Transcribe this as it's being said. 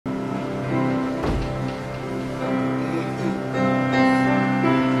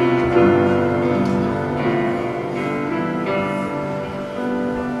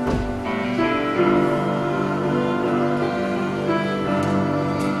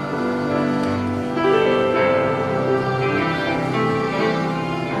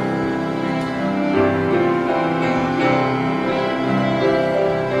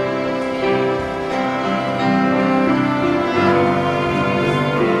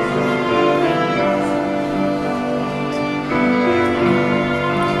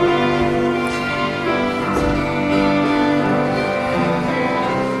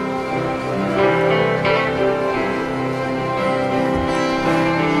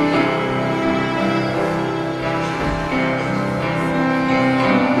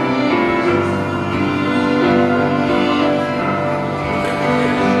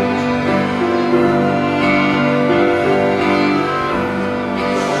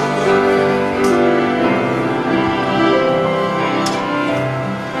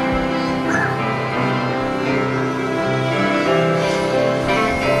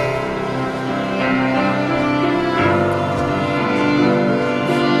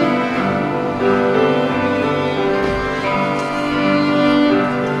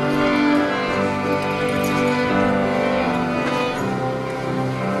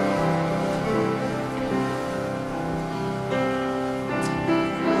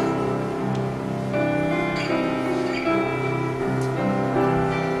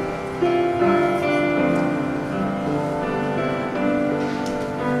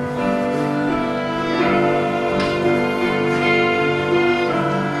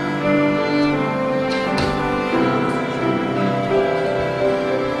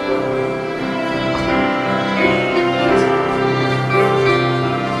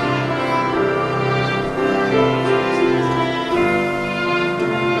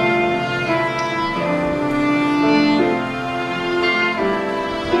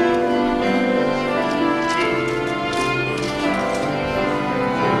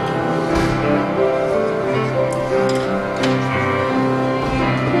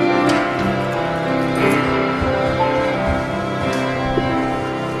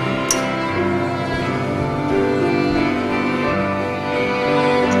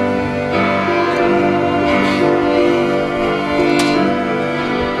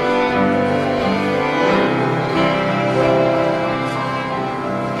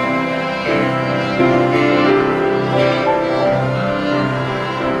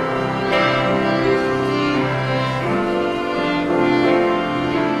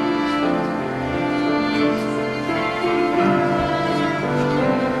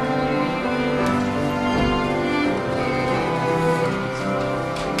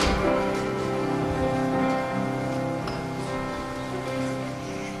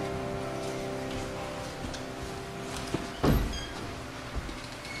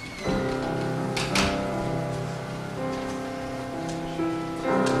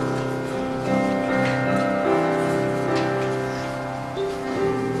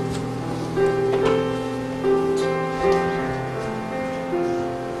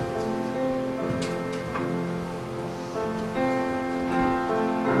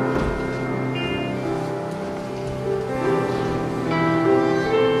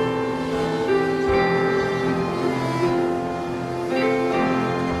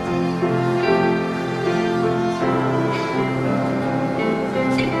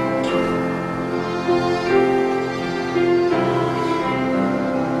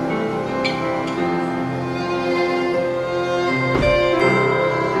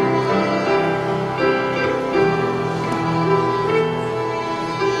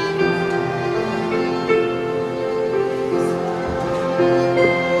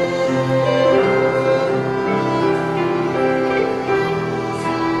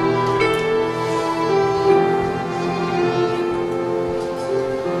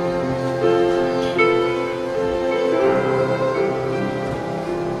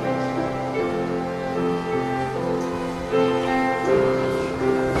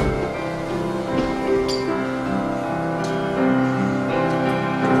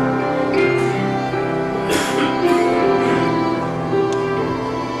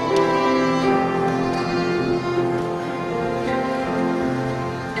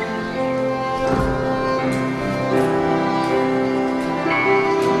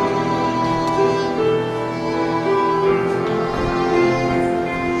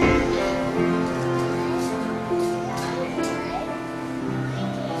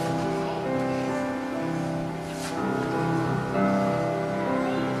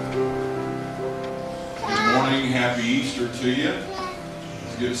to you.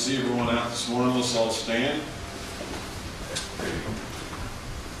 It's good to see everyone out this morning. Let's all stand.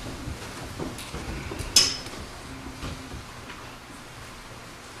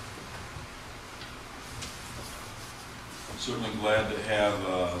 I'm certainly glad to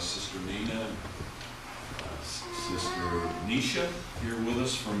have Sister Nina and Sister Nisha here with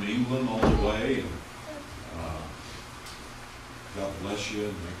us from England all the way. And, God bless you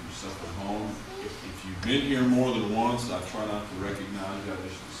and make yourself at home. If you've been here more than once, I try not to recognize you. I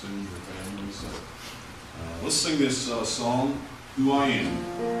just assume your family. So let's sing this song, Who I Am.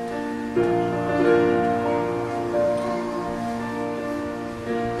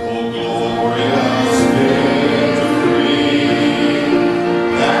 Oh, glorious victory,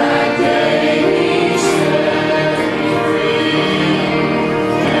 that day He set me free,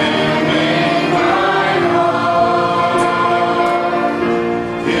 and made my heart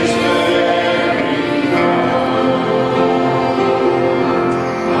His very home.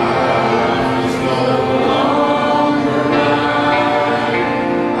 I was no longer mine,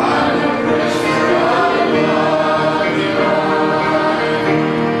 I'm a prisoner of love divine,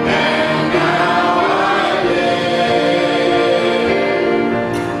 and now I live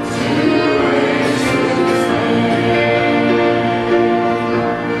to praise His name.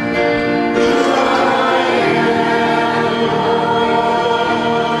 Who I am,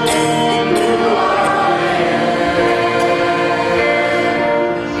 who I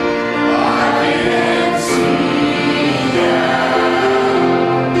can see now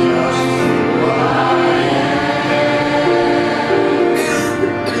just who I am.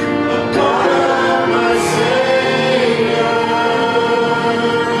 A part of my Savior,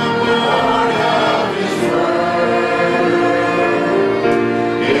 a part of His Word.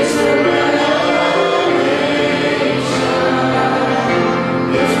 It's a revelation,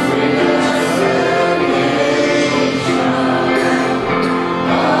 it's predestination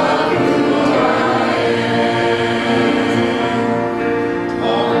of who I am.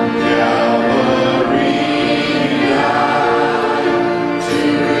 On Calvary died to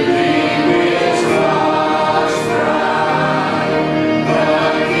redeem His lost bride. The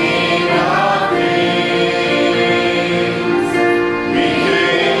King of Kings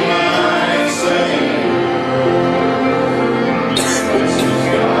became my Savior. This is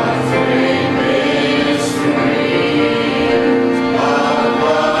God's great mystery, of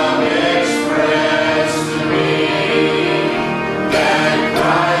love expressed to me, that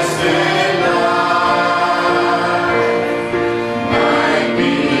Christ and I might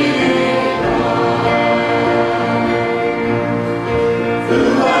be one. Who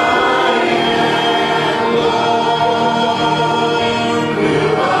I am, Lord, who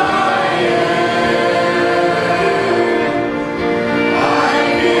I am, I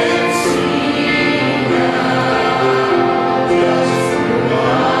can see now just who I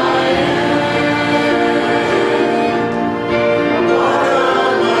am. Part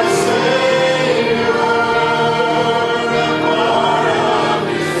of my Savior, a part of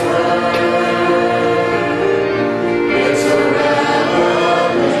His Word. It's a revelation,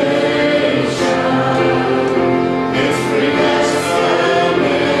 it's predestination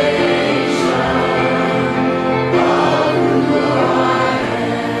of who I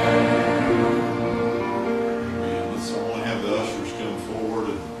am. Let's all have the ushers come forward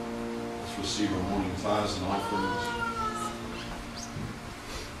and let's receive our morning tithes and offerings.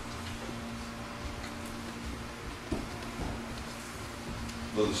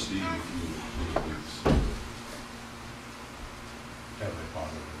 Brother Steve, if you would please. Heavenly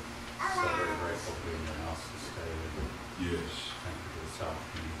Father, we're so very grateful to be in your house this day. Yes. Thank you for this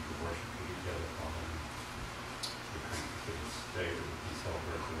opportunity to worship you together, Father. We thank you for this day that we can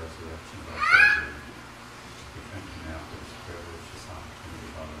celebrate the resurrection of our Savior. We thank you now for this privilege, this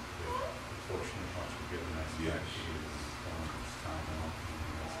opportunity, Father, to be a portion of what you've given us. Yes. Thank you for this time and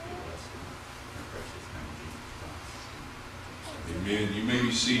opportunity. Let's be blessed in your precious name, Jesus Christ. Amen. You may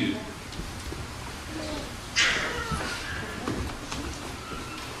be seated.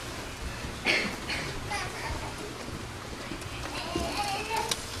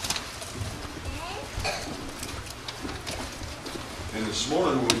 And this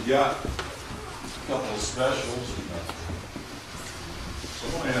morning we've got a couple of specials. So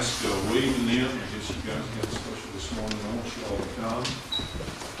I'm going to ask William and them, I guess you guys got a special this morning. I want you all to come.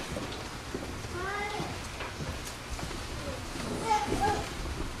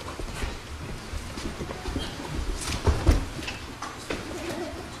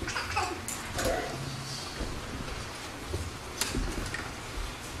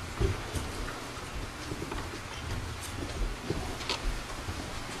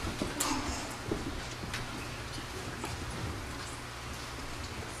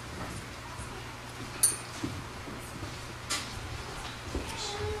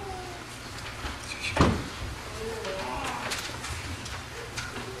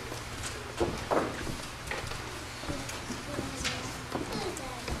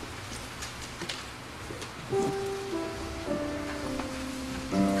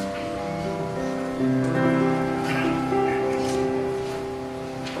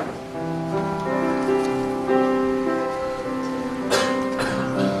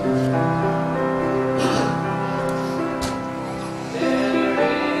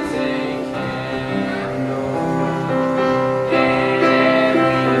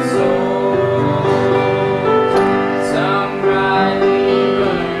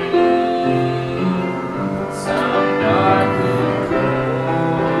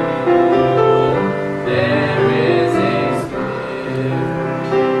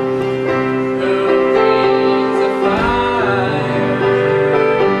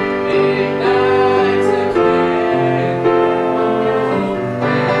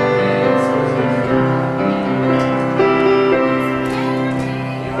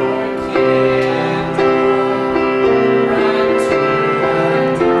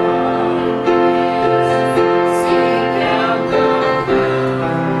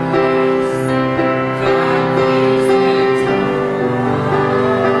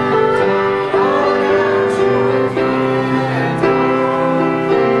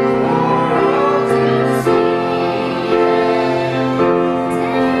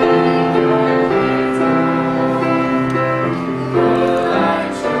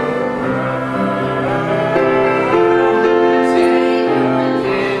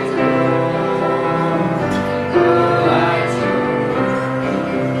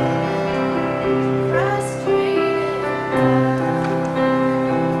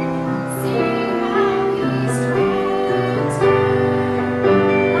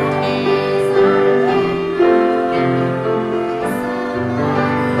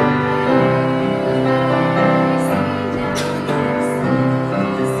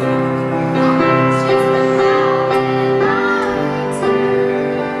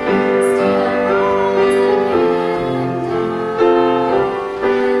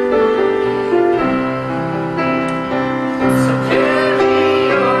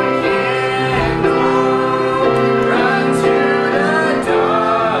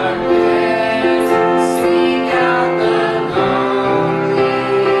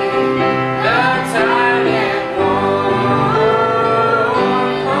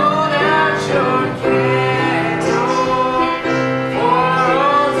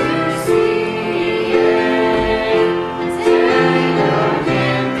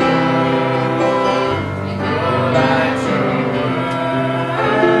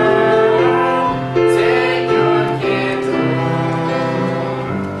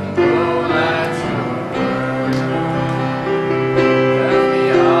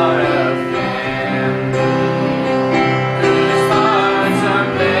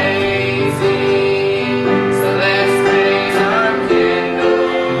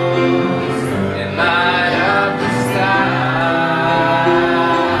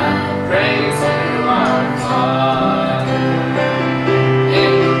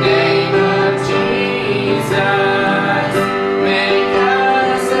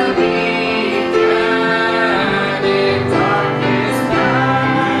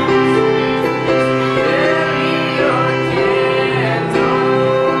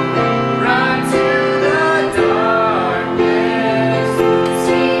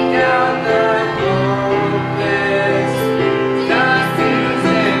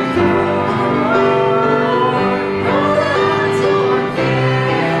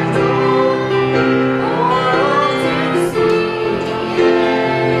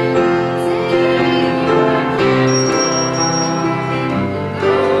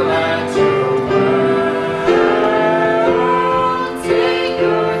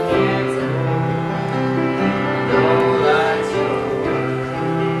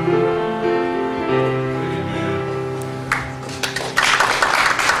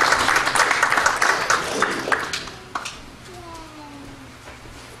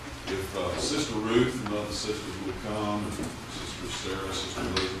 Sister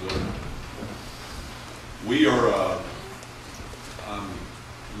Elizabeth. We are, I'm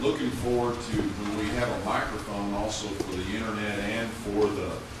looking forward to when we have a microphone also for the internet and for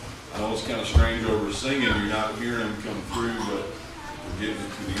the, I know it's kind of strange over singing, you're not hearing them come through, but we're getting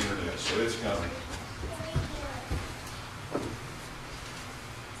it to the internet, so it's coming.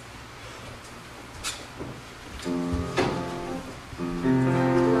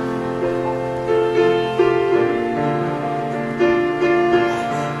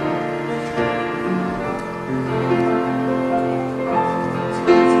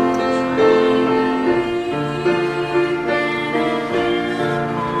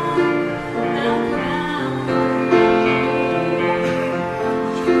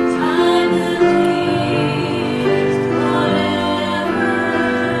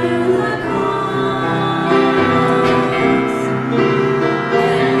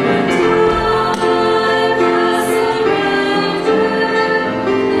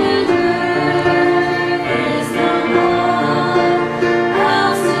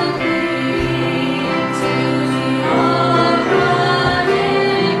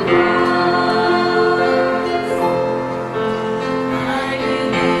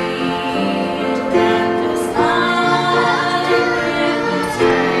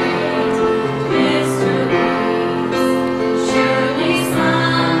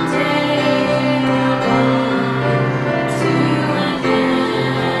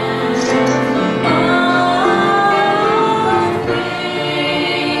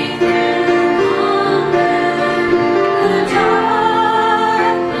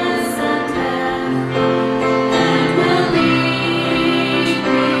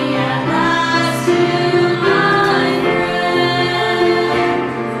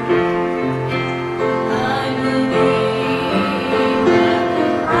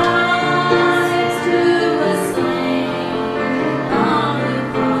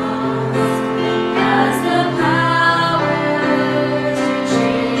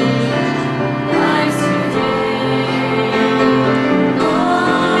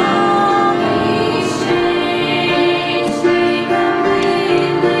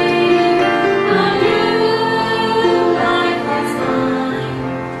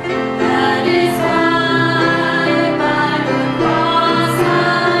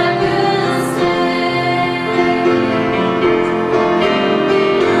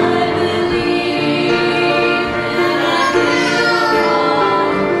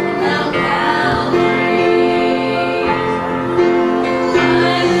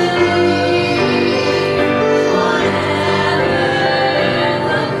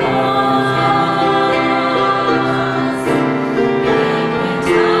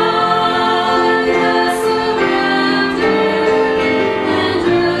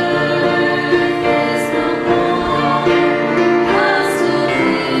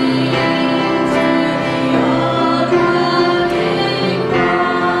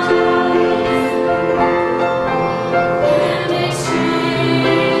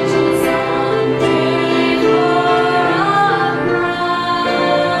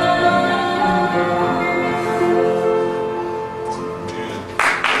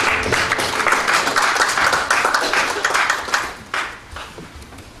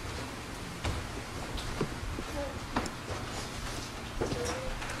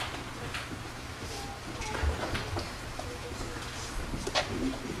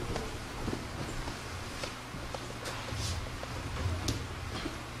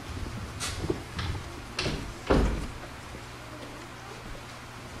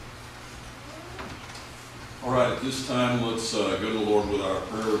 All right, at this time, let's go to the Lord with our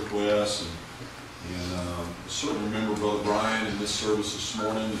prayer requests. And certainly remember Brother Brian in this service this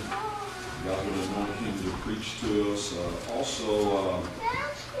morning. God would anoint him to preach to us. Also,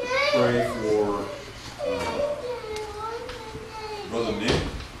 pray for Brother Nick,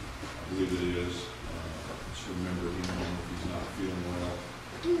 I believe it is. Just remember him if he's not feeling well.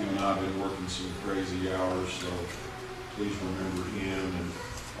 Him and I have been working some crazy hours, so please remember him. And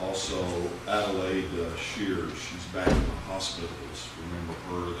also Adelaide Shears, she's back in the hospital. Just remember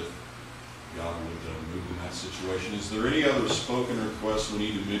her, that God would move in that situation. Is there any other spoken requests we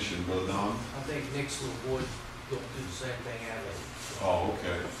need to mention, Brother Don? I think Nick's little boy don't do the same thing Adelaide. Oh,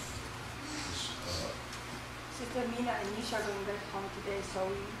 okay. Sister Mina and Nisha are going back home today, so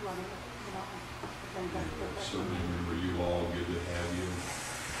we want to, them back to back. Certainly remember you all. Good to have you.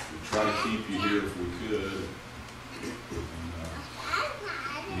 We try to keep you here if we could. And,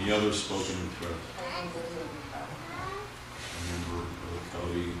 any other spoken requests? Remember Brother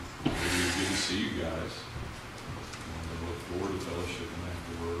Cody. It's good to see you guys. And I look forward to fellowshipping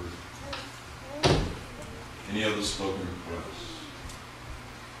afterward. Any other spoken requests?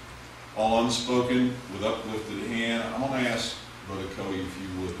 All unspoken with uplifted hand. I'm going to ask Brother Cody if you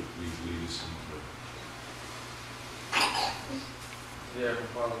would please lead us in prayer. Dear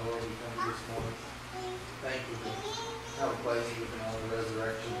Heavenly Father, Lord, we come to this morning. Thank you for how a place we can honor the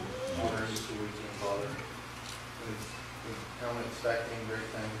resurrection, honor Easter weekend, Father. We come expecting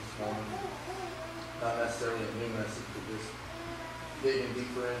great things this morning. Not necessarily a new message, but just digging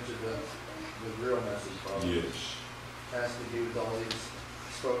deeper into the real message, Father. Yes. Has to do with all these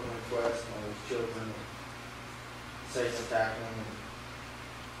spoken requests, all these children, Satan attacking them and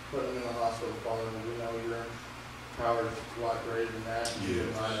putting them in the hospital, Father. And we know your power is a lot greater than that.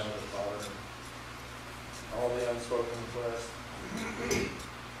 Yes. I know it, Father. All the unspoken requests,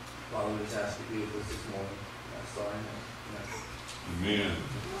 Father, just has to be with us this morning. That's all I know. Amen.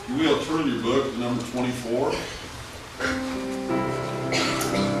 If you will, turn your book to number 24.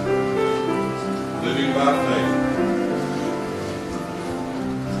 Living by faith.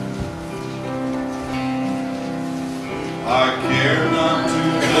 I care not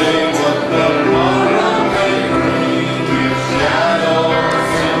today what the morrow may bring, with shadows,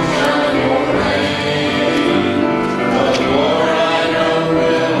 sunshine, or rain. The Lord I know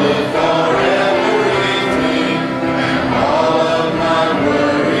will look for everything, and all of my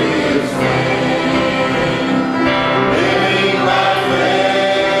worry is vain. Living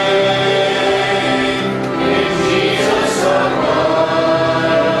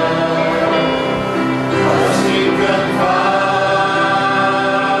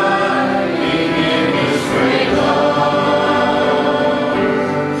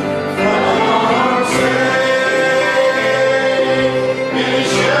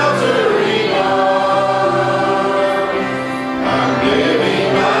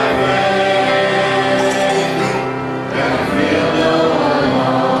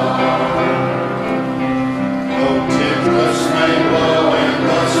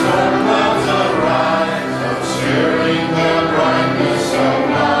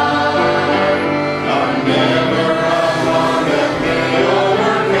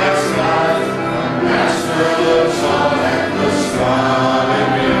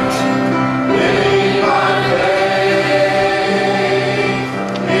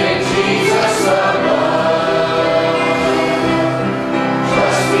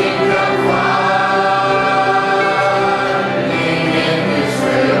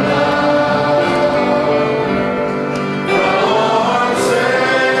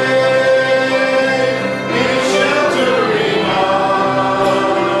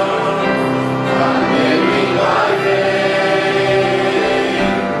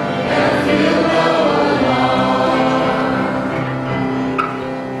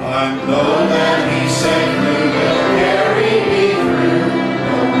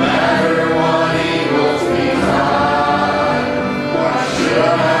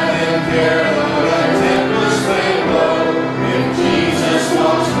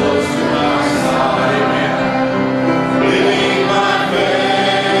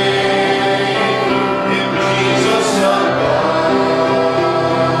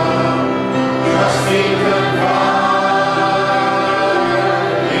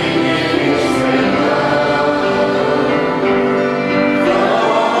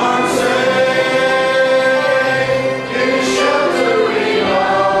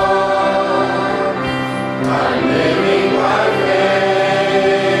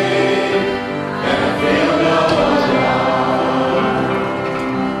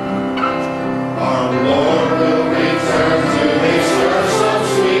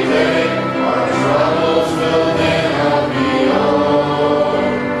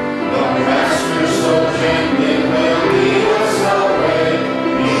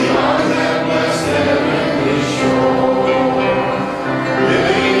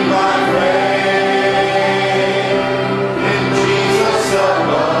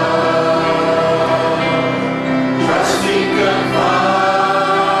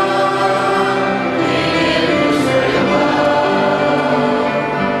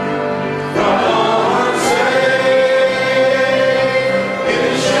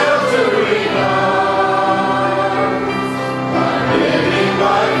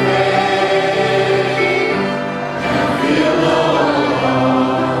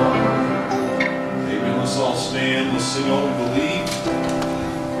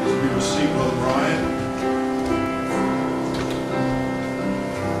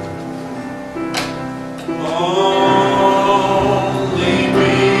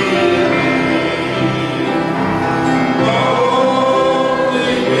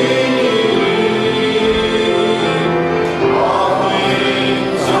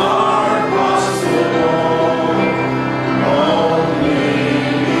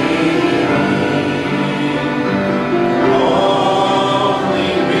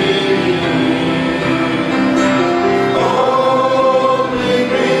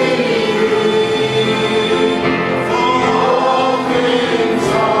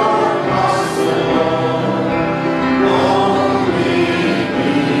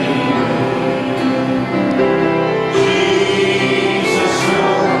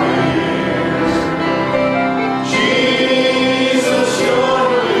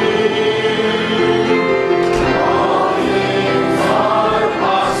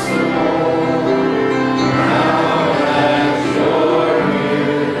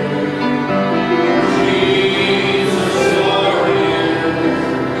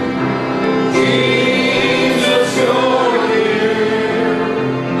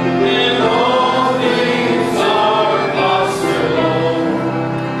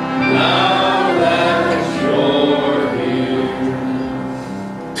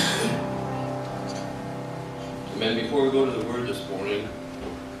before we go to the Word this morning,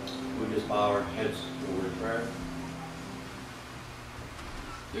 we just bow our heads to a word of prayer.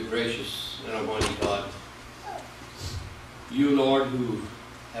 Dear gracious and almighty God, you, Lord, who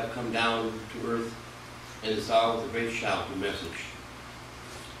have come down to earth in this hour with a great shout and message,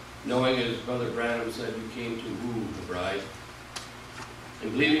 knowing, as Brother Branham said, you came to woo the bride,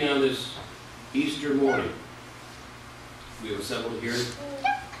 and believing on this Easter morning, we have assembled here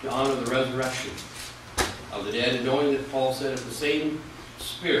to honor the resurrection of the dead, and knowing that Paul said, if the same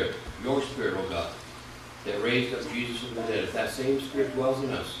Spirit, your Spirit, O God, that raised up Jesus from the dead, if that same Spirit dwells in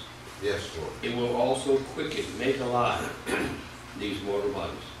us, yes, Lord, it will also quicken, make alive these mortal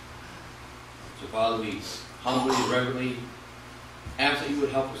bodies. So, Father, we humbly and reverently ask that you would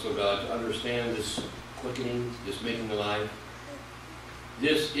help us, O God, to understand this quickening, this making alive,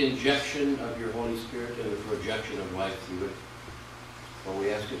 this injection of your Holy Spirit and the projection of life through it. For we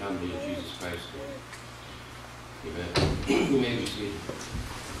ask it humbly in Jesus Christ's name. Amen. You may be seated.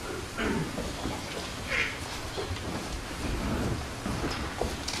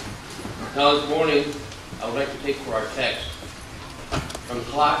 Now this morning, I would like to take for our text from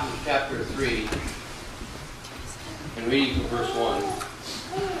Colossians chapter 3 and reading from verse 1.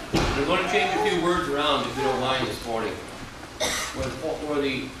 I'm going to change a few words around, if you don't mind, this morning. Where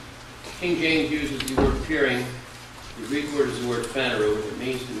the King James uses the word peering, the Greek word is the word phaneru, and it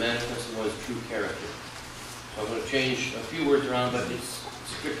means to manifest one's true character. So I'm going to change a few words around, but it's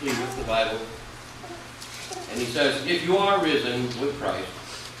strictly with the Bible. And he says, if you are risen with Christ,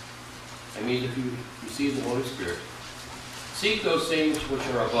 that means if you receive the Holy Spirit, seek those things which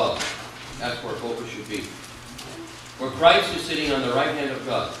are above. That's where focus should be. Where Christ is sitting on the right hand of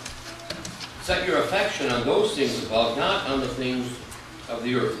God. Set your affection on those things above, not on the things of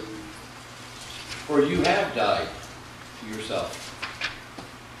the earth. For you have died to yourself.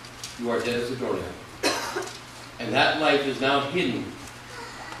 You are dead as a doornail. And that life is now hidden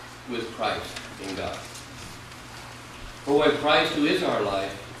with Christ in God. For when Christ, who is our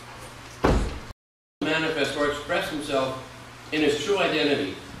life, manifest or express himself in his true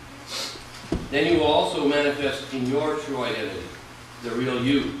identity, then he will also manifest in your true identity, the real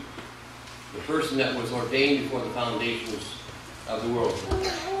you, the person that was ordained before the foundations of the world.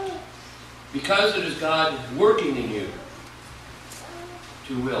 Because it is God working in you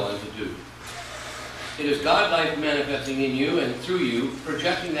to will and to do. It is God life manifesting in you and through you,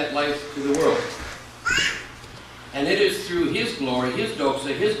 projecting that life to the world. And it is through his glory, his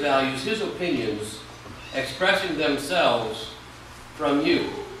doxa, his values, his opinions, expressing themselves from you,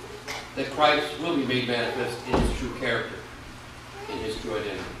 that Christ will be made manifest in his true character, in his true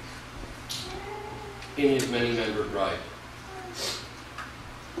identity, in his many-membered bride.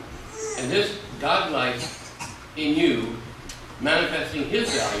 And this God life in you, manifesting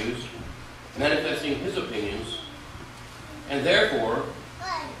his values, manifesting his opinions, and therefore,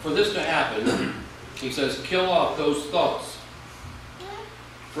 for this to happen, he says, kill off those thoughts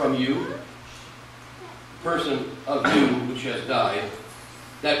from you, person of you which has died,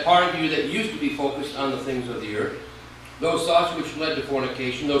 that part of you that used to be focused on the things of the earth, those thoughts which led to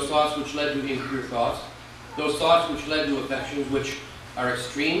fornication, those thoughts which led to impure thoughts, those thoughts which led to affections which are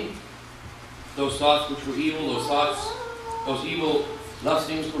extreme, those thoughts which were evil, those evil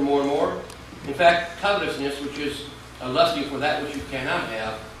lustings for more and more. In fact, covetousness, which is a lusting for that which you cannot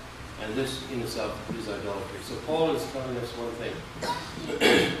have, and this in itself is idolatry. So Paul is telling us one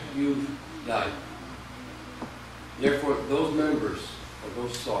thing. You died. Therefore, those members of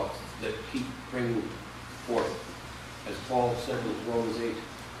those thoughts that keep bringing forth, as Paul said in Romans 8,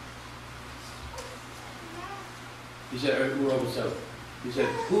 he said, Romans 7, he said,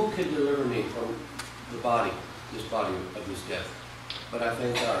 who can deliver me from the body, this body of this death? But I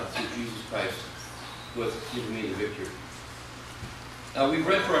thank God through Jesus Christ who has given me the victory. Now we've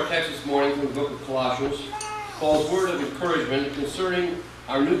read for our text this morning from the book of Colossians, Paul's word of encouragement concerning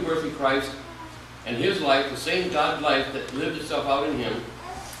our new birth in Christ and his life, the same God life that lived itself out in him,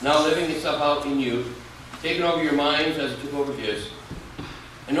 now living itself out in you, taking over your minds as it took over his.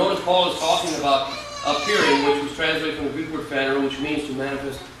 And notice Paul is talking about appearing, which was translated from the Greek word phaneru, which means to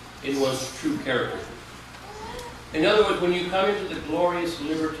manifest in one's true character. In other words, when you come into the glorious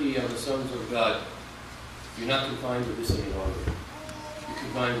liberty of the sons of God, you're not confined to this any longer. You're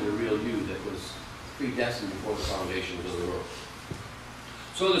confined to the real you that was predestined before the foundations of the world.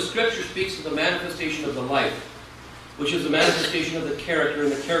 So the Scripture speaks of the manifestation of the life, which is the manifestation of the character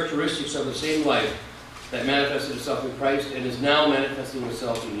and the characteristics of the same life that manifested itself in Christ and is now manifesting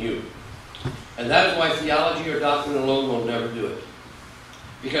itself in you. And that is why theology or doctrine alone will never do it.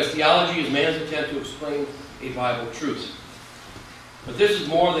 Because theology is man's attempt to explain a Bible truth. But this is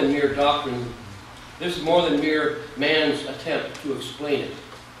more than mere doctrine This is more than mere man's attempt to explain it.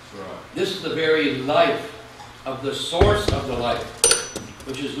 That's right. This is the very life of the source of the life,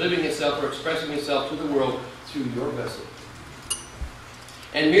 which is living itself or expressing itself to the world through your vessel.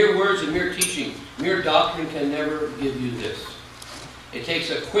 And mere words and mere teaching, mere doctrine can never give you this. It takes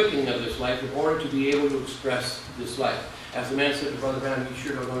a quickening of this life in order to be able to express this life. As the man said to Brother Branham, you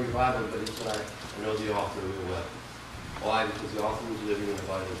sure don't know your Bible, but he said, I know the author real well. Why? Because the author was living in the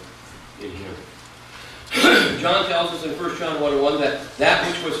Bible in him. John tells us in 1 John 1:1 that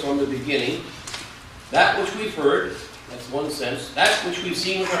which was from the beginning, that which we've heard, that's one sense, that which we've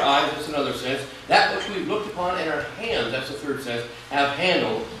seen with our eyes, that's another sense, that which we've looked upon in our hands, that's the third sense, have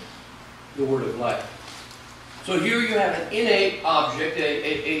handled the word of life. So here you have an innate object,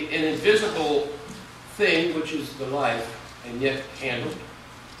 an invisible thing, which is the life, and yet handled,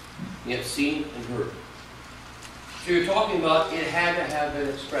 yet seen and heard. So you're talking about it had to have been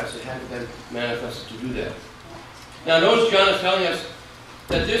expressed, it had to have been manifested to do that. Now notice John is telling us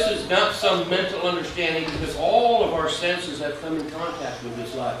that this is not some mental understanding because all of our senses have come in contact with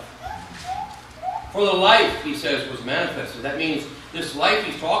this life. For the life, he says, was manifested. That means this life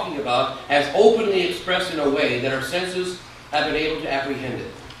he's talking about has openly expressed in a way that our senses have been able to apprehend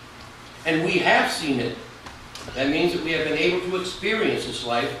it. And we have seen it. That means that we have been able to experience this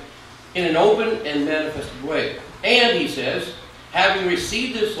life in an open and manifested way. And, he says, having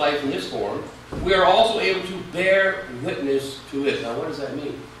received this life in this form, we are also able to bear witness to it. Now, what does that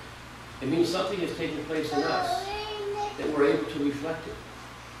mean? It means something has taken place in us, that we're able to reflect it.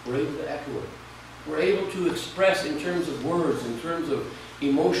 We're able to echo it. We're able to express in terms of words, in terms of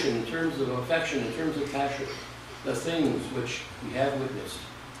emotion, in terms of affection, in terms of passion, the things which we have witnessed,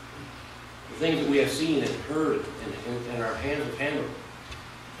 the things that we have seen and heard and our hands have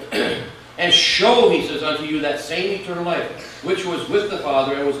handled. And show, he says, unto you that same eternal life, which was with the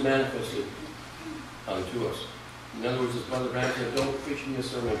Father and was manifested unto us. In other words, as Brother Branham said, don't preach me a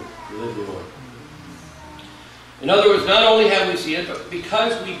sermon, live your life. In other words, not only have we seen it, but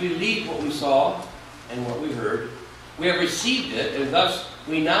because we believe what we saw and what we heard, we have received it, and thus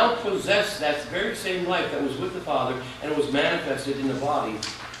we now possess that very same life that was with the Father and was manifested in the body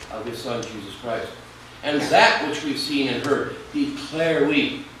of His Son, Jesus Christ. And that which we've seen and heard, declare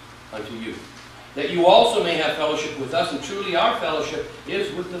we unto you, that you also may have fellowship with us, and truly our fellowship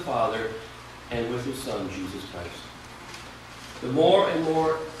is with the Father and with His Son, Jesus Christ. The more and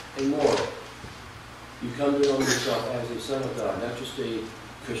more and more you come to know yourself as a son of God, not just a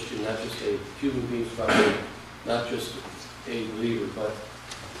Christian, not just a human being, not just a believer, but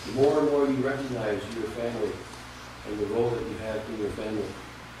the more and more you recognize your family and the role that you have in your family,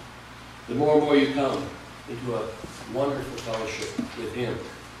 the more and more you come into a wonderful fellowship with Him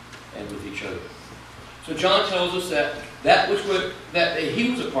and with each other. So John tells us that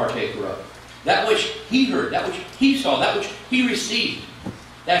he was a partaker of, that which he heard, that which he saw, that which he received,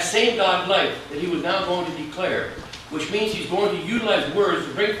 that same God life that he was now going to declare, which means he's going to utilize words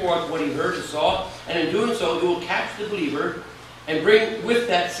to bring forth what he heard and saw, and in doing so, it will catch the believer and bring with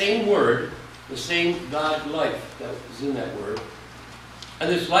that same word the same God life that is in that word. And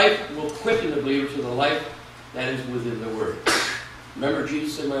this life will quicken the believer to the life that is within the word. Remember,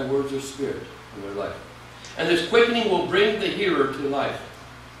 Jesus said, my words are spirit and their life. And this quickening will bring the hearer to life,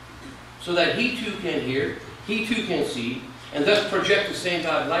 so that he too can hear, he too can see, and thus project the same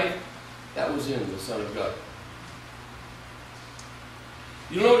God life that was in the Son of God.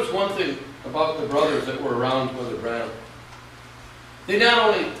 You'll notice one thing about the brothers that were around Brother Branham. They not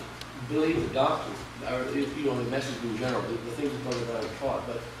only believe the doctrine, or the message in general, the things that Brother Branham taught,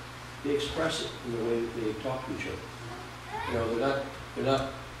 but they express it in the way that they talk to each other. They're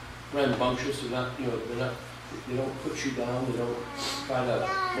not rambunctious. They don't put you down. They don't try to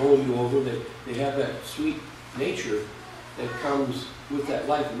roll you over. They have that sweet nature that comes with that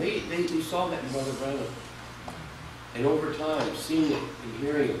life. And they saw that in Brother Branham. And over time, seeing it and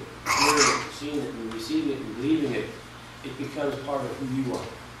hearing it, seeing it and receiving it and believing it, it becomes part of who you are.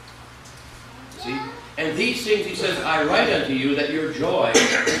 See? And these things, he says, I write unto you that your joy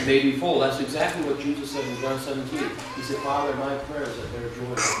may be full. That's exactly what Jesus said in John 17. He said, Father, my prayer is that their joy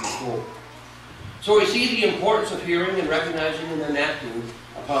may be full. So we see the importance of hearing and recognizing and then acting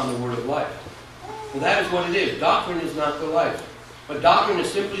upon the word of life. And that is what it is. Doctrine is not the life. But doctrine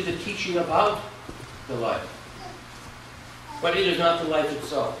is simply the teaching about the life. But it is not the life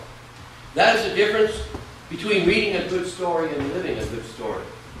itself. That is the difference between reading a good story and living a good story.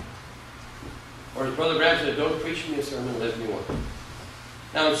 Or as Brother Branham said, don't preach me a sermon, live me one.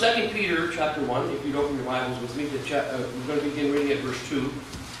 Now in 2 Peter chapter 1, if you'd open your Bibles with me, we're going to begin reading at verse 2.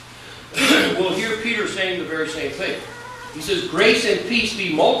 We'll hear Peter saying the very same thing. He says, grace and peace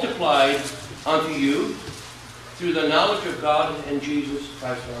be multiplied unto you through the knowledge of God and Jesus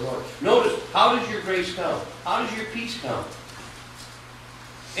Christ our Lord. Notice, how does your grace come? How does your peace come?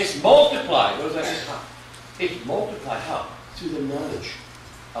 It's multiplied. What does that mean? It's multiplied. How? Through the knowledge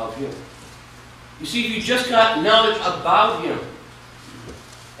of Him. You see, if you just got knowledge about Him,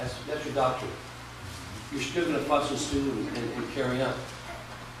 that's your doctrine. You're still going to fuss and stew and carry on.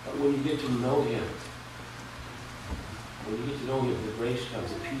 But when you get to know Him, the grace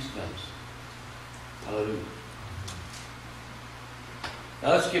comes, the peace comes. Hallelujah.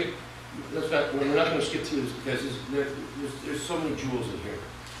 Now we're not going to skip through this because there's so many jewels in here.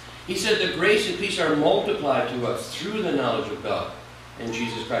 He said the grace and peace are multiplied to us through the knowledge of God and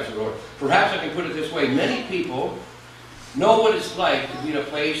Jesus Christ our Lord. Perhaps I can put it this way. Many people know what it's like to be in a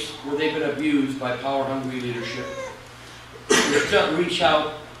place where they've been abused by power-hungry leadership. They don't reach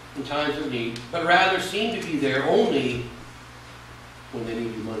out in times of need, but rather seem to be there only when they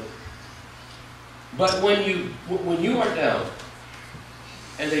need your money. But when you are down,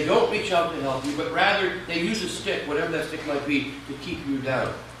 and they don't reach out to help you, but rather they use a stick, whatever that stick might be, to keep you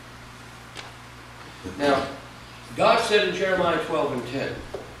down. Now, God said in Jeremiah 12:10,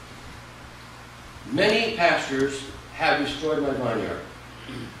 many pastors have destroyed my vineyard.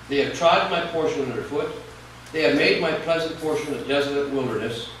 They have trodden my portion underfoot. They have made my pleasant portion a desolate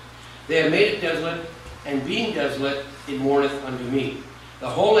wilderness. They have made it desolate, and being desolate, it mourneth unto me. The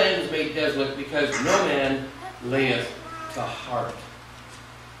whole land is made desolate, because no man layeth to heart.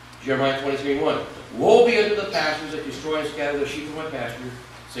 Jeremiah 23:1. Woe be unto the pastors that destroy and scatter the sheep of my pasture,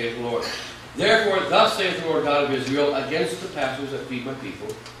 saith the Lord. Therefore, thus saith the Lord God of Israel, against the pastors that feed my people.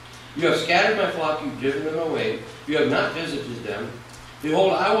 You have scattered my flock, you have driven them away. You have not visited them.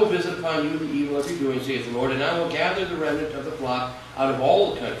 Behold, I will visit upon you the evil of your doing, saith the Lord, and I will gather the remnant of the flock out of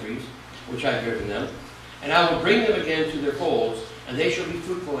all the countries which I have driven them, and I will bring them again to their folds, and they shall be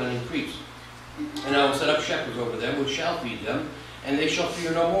fruitful and increase. And I will set up shepherds over them, which shall feed them, and they shall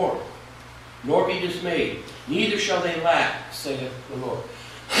fear no more, nor be dismayed, neither shall they lack, saith the Lord.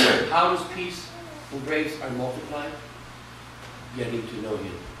 How does peace and grace are multiplied? Getting to know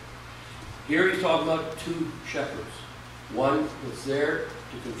Him. Here he's talking about two shepherds. One that's there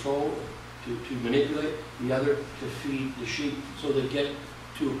to control, to manipulate, the other to feed the sheep, so they get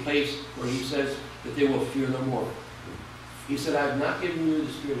to a place where he says that they will fear no more. He said, I have not given you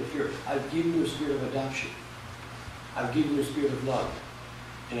the spirit of fear. I've given you a spirit of adoption. I've given you a spirit of love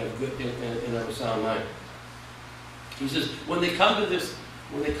and of a sound mind. He says, when they come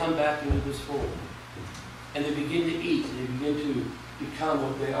back into this fold, and they begin to eat, and they begin to become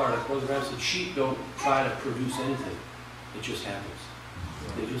what they are. Like Brother Branham said, sheep don't try to produce anything. It just happens.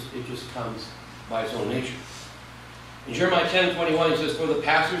 It just comes by its own nature. In Jeremiah 10:21, he says, for the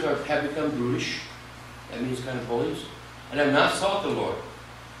pastors have become brutish. That means kind of bullies. And have not sought the Lord.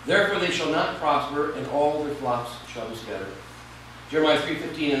 Therefore they shall not prosper, and all their flocks shall be scattered. Jeremiah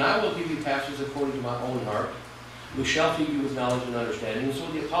 3:15, and I will give you pastors according to my own heart, who shall feed you with knowledge and understanding. And so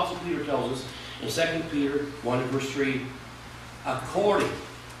the Apostle Peter tells us in 2 Peter 1:3, according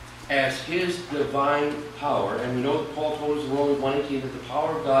as His divine power, and we know that Paul told us in Romans 1:18 that the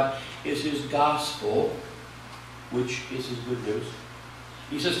power of God is His gospel, which is His good news.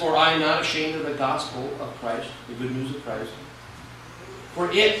 He says, for I am not ashamed of the gospel of Christ, the good news of Christ. For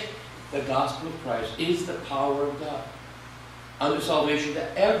it, the gospel of Christ, is the power of God unto salvation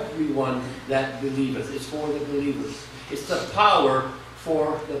to everyone that believeth. It's for the believers. It's the power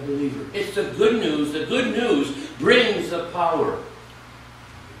for the believer. It's the good news. The good news brings the power.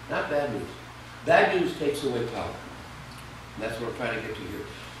 Not bad news. Bad news takes away power. And that's what we're trying to get to here.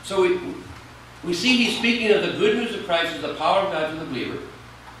 So we see he's speaking of the good news of Christ as the power of God to the believer.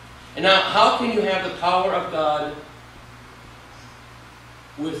 And now, how can you have the power of God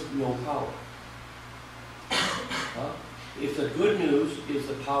with no power? Huh? If the good news is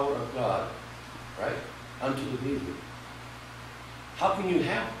the power of God, right, unto the believer, how can you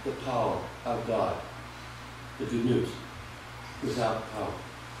have the power of God, the good news, without power?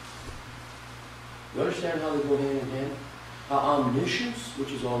 You understand how they go hand in hand? How omniscience,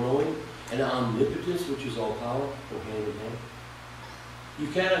 which is all-knowing, and omnipotence, which is all power, go hand in hand. You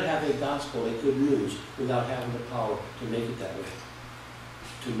cannot have a gospel, a good news, without having the power to make it that way,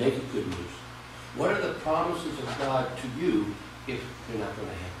 to make it good news. What are the promises of God to you if they're not going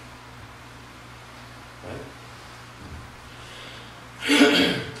to happen?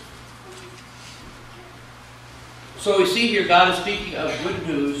 Right? So we see here God is speaking of good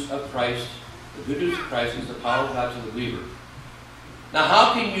news of Christ. The good news of Christ is the power of God to the believer. Now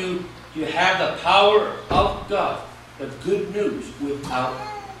how can you have the power of God, the good news, without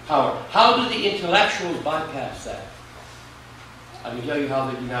power? How do the intellectuals bypass that? I can tell you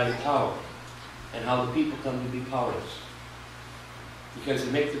how they deny the power. and how the people come to be powerless. Because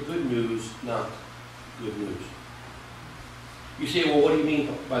they make the good news not good news. You say, well, what do you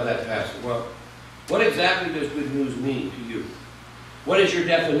mean by that, Pastor? Well, what exactly does good news mean to you? What is your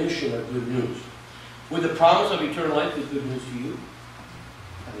definition of good news? Would the promise of eternal life be good news to you?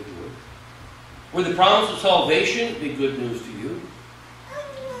 I think it would. Would the promise of salvation be good news to you?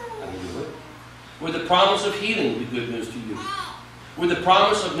 I think it would. Would the promise of healing be good news to you? Would the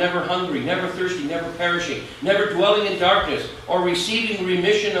promise of never hungry, never thirsty, never perishing, never dwelling in darkness, or receiving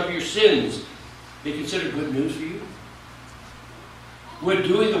remission of your sins be considered good news for you? Would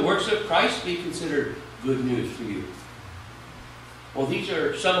doing the works of Christ be considered good news for you? Well, these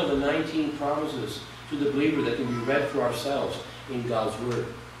are some of the 19 promises to the believer that can be read for ourselves in God's Word.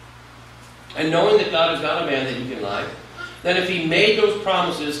 And knowing that God is not a man that He can lie, that if He made those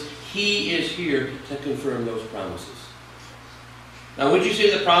promises, He is here to confirm those promises. Now, would you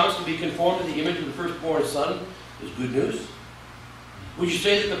say the promise to be conformed to the image of the firstborn Son is good news? Would you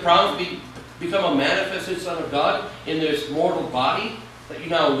say that the promise to become a manifested Son of God in this mortal body that you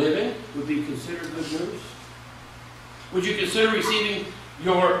now live in would be considered good news? Would you consider receiving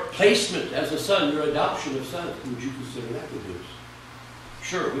your placement as a son, your adoption of son? Would you consider that good news?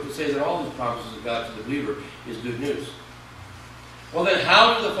 Sure, we could say that all these promises of God to the believer is good news. Well, then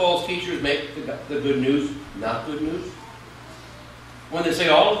how do the false teachers make the good news not good news? When they say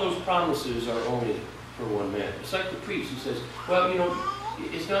all of those promises are only for one man. It's like the priest who says, well,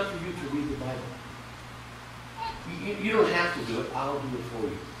 it's not for you to read the Bible. You don't have to do it. I'll do it for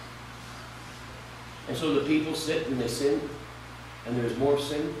you. And so the people sit and they sin, and there's more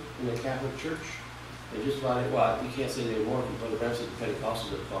sin in the Catholic Church. They just about it. Well, you can't say they're more because Brother Branham said the Pentecostals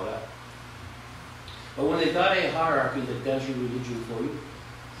have caught out. But when they've got a hierarchy that does your religion for you,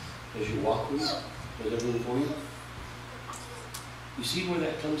 does your walk for you, does everything for you, you see where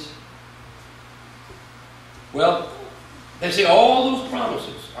that comes? Well, they say all those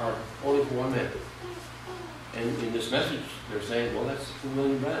promises are only for one man. And in this message, they're saying, well, that's from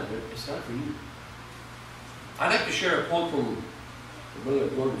William Branham. It's not for you. I'd like to share a quote from Brother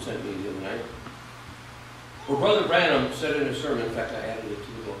Gordon sent me the other night. Well, Brother Branham said in a sermon, in fact, I added it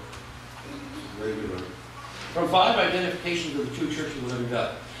to the book. It's a very good one. From 5 identifications of the true church of the living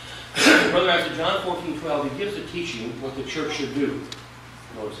God. Brother, after John 14:12, he gives a teaching what the church should do.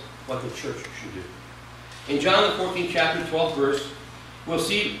 Notice, what the church should do. In John the 14th chapter, 12th verse, we'll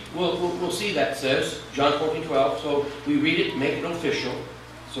see that says, John 14:12, so we read it, make it official.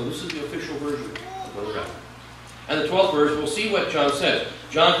 So this is the official version of Brother Branham. And the 12th verse, we'll see what John says.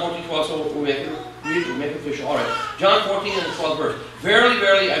 John 14:12, so we'll make it, read it, we'll make it official. All right. John 14 and the 12th verse. Verily,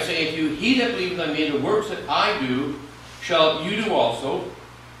 verily, I say unto you, he that believeth on me, the works that I do, shall you do also.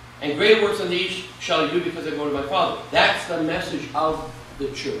 And greater works than these shall you do, because I go to my Father. That's the message of the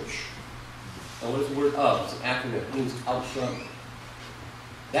church. Now, what is the word of? It's an acronym. It means out from.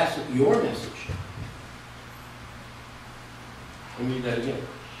 That's your message. Let me read that again.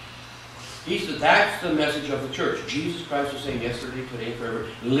 He said that's the message of the church. Jesus Christ is saying yesterday, today, and forever,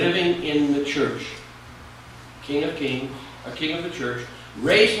 living in the church. King of kings, a king of the church,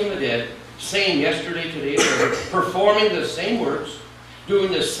 raised from the dead, same yesterday, today, and forever, performing the same works,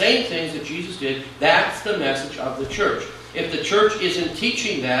 doing the same things that Jesus did. That's the message of the church. If the church isn't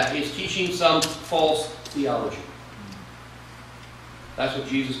teaching that, it's teaching some false theology. That's what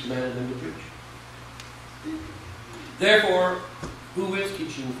Jesus commanded them to preach. Therefore, who is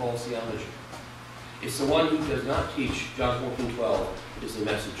teaching false theology? It's the one who does not teach John 14:12 is the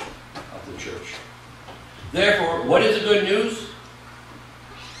message of the church. Therefore, what is the good news?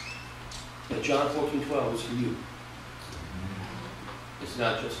 That John 14:12 is for you. It's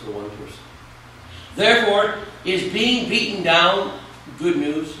not just for one person. Therefore, is being beaten down good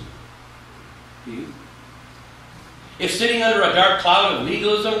news for you? Is sitting under a dark cloud of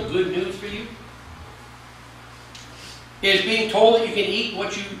legalism good news for you? Is being told that you can eat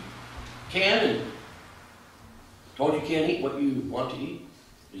what you can and told you can't eat what you want to eat,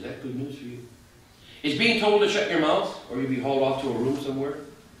 is that good news for you? Is being told to shut your mouth or you'll be hauled off to a room somewhere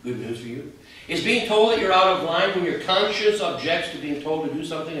good news for you? Is being told that you're out of line when your conscience objects to being told to do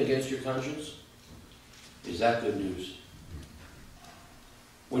something against your conscience, is that good news?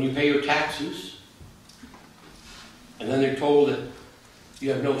 When you pay your taxes and then they're told that you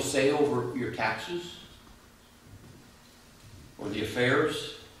have no say over your taxes or the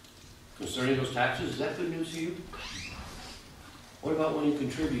affairs concerning those taxes, is that good news to you? What about when you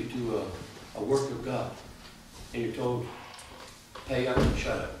contribute to a work of God and you're told, pay up and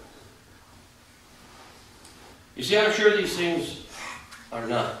shut up? You see, I'm sure these things are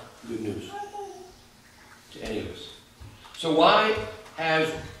not good news to any of us. So why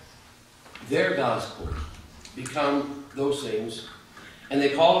has their gospel become those things, and they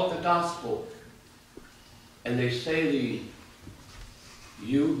call it the gospel. And they say to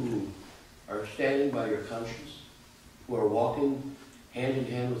you who are standing by your conscience, who are walking hand in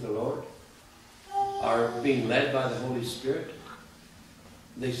hand with the Lord, are being led by the Holy Spirit,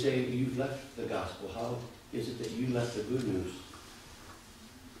 they say you've left the gospel. How is it that you left the good news?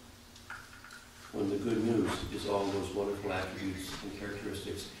 When the good news is all those wonderful attributes and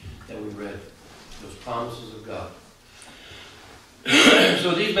characteristics that we read, those promises of God.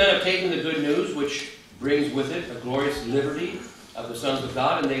 So these men have taken the good news, which brings with it a glorious liberty of the sons of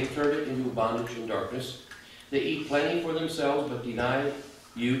God, and they've turned it into bondage and darkness. They eat plenty for themselves, but deny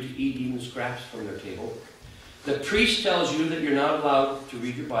you to eat even scraps from their table. The priest tells you that you're not allowed to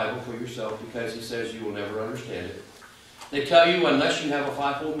read your Bible for yourself because he says you will never understand it. They tell you unless you have a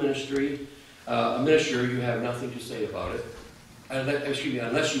fivefold ministry, a minister, you have nothing to say about it.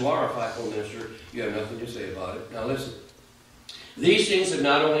 Unless you are a fivefold minister, you have nothing to say about it. Now listen. These things have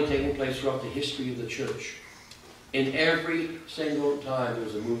not only taken place throughout the history of the church. In every single time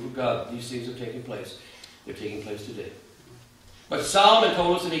there's a move of God, these things have taken place. They're taking place today. But Solomon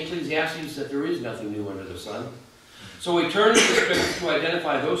told us in Ecclesiastes that there is nothing new under the sun. So we turn to the Scripture to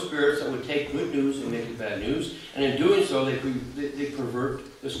identify those spirits that would take good news and make it bad news. And in doing so, they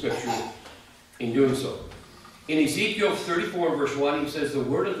pervert the Scripture in doing so. In Ezekiel 34, verse 1, he says, "The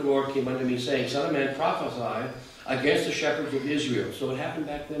word of the Lord came unto me, saying, Son of man, prophesy against the shepherds of Israel." So it happened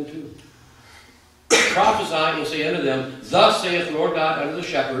back then too. "Prophesy and say unto them, Thus saith the Lord God unto the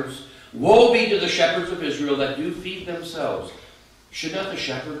shepherds, Woe be to the shepherds of Israel that do feed themselves. Should not the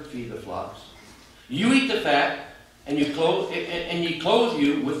shepherd feed the flocks? You eat the fat, and ye clothe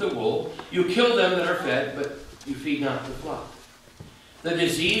you with the wool. You kill them that are fed, but you feed not the flock. The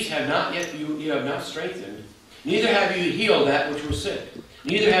disease have not yet you have not strengthened, neither have you healed that which was sick,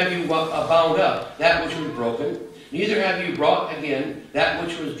 neither have you bound up that which was broken, neither have you brought again that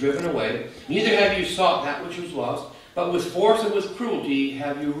which was driven away, neither have you sought that which was lost, but with force and with cruelty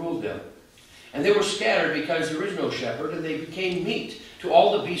have you ruled them. And they were scattered because there is no shepherd, and they became meat to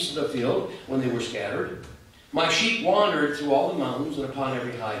all the beasts of the field when they were scattered. My sheep wandered through all the mountains and upon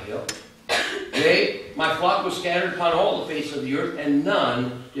every high hill. Yea, my flock was scattered upon all the face of the earth, and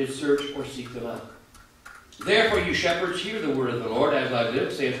none did search or seek them out. Therefore, you shepherds, hear the word of the Lord, as I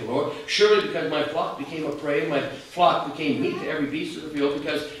live, saith the Lord. Surely because my flock became a prey, my flock became meat to every beast of the field,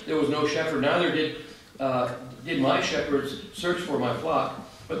 because there was no shepherd. Neither did my shepherds search for my flock,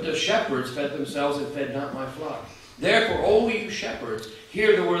 but the shepherds fed themselves and fed not my flock. Therefore, O you shepherds,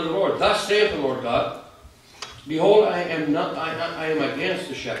 hear the word of the Lord. Thus saith the Lord God, Behold, I am against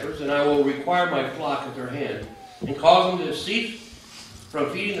the shepherds, and I will require my flock at their hand, and cause them to cease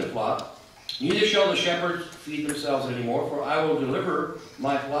from feeding the flock. Neither shall the shepherds feed themselves any more, for I will deliver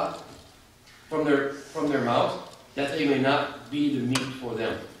my flock from their mouth, that they may not be the meat for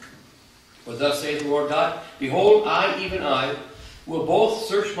them. But thus saith the Lord God, Behold, I, even I, will both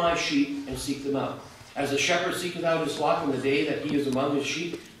search my sheep and seek them out. As the shepherd seeketh out his flock in the day that he is among his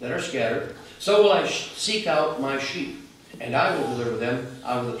sheep that are scattered, so will I seek out my sheep, and I will deliver them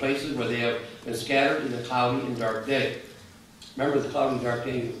out of the places where they have been scattered in the cloudy and dark day. Remember the cloudy and dark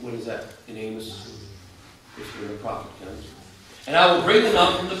day, what is that? In Amos, it's when the prophet comes. And I will bring them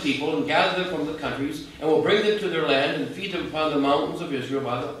out from the people, and gather them from the countries, and will bring them to their land, and feed them upon the mountains of Israel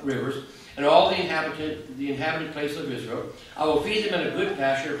by the rivers, and all the inhabited place of Israel. I will feed them in a good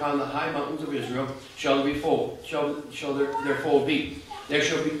pasture upon the high mountains of Israel. Shall their fold be?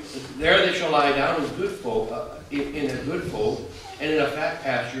 There they shall lie down in a good fold, and in a fat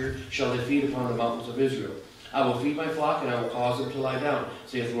pasture shall they feed upon the mountains of Israel. I will feed my flock, and I will cause them to lie down,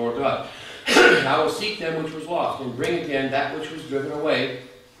 saith the Lord God. I will seek them which was lost, and bring again that which was driven away,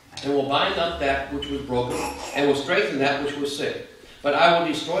 and will bind up that which was broken, and will strengthen that which was sick. But I will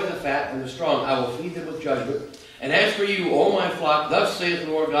destroy the fat and the strong. I will feed them with judgment. And as for you, O my flock, thus saith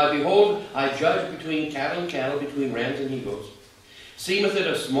the Lord God, Behold, I judge between cattle and cattle, between rams and he-goats. Seemeth it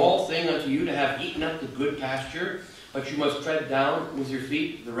a small thing unto you to have eaten up the good pasture, but you must tread down with your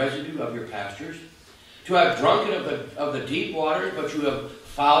feet the residue of your pastures? To have drunken of the deep waters, but you have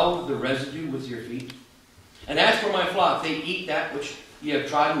fouled the residue with your feet? And as for my flock, they eat that which ye have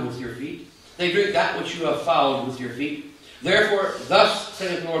trodden with your feet. They drink that which you have fouled with your feet. Therefore, thus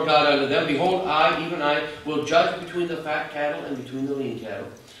saith the Lord God unto them, Behold, I, even I, will judge between the fat cattle and between the lean cattle,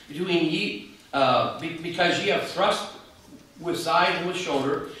 because ye have thrust with side and with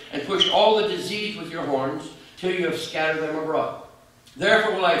shoulder, and pushed all the disease with your horns, till you have scattered them abroad.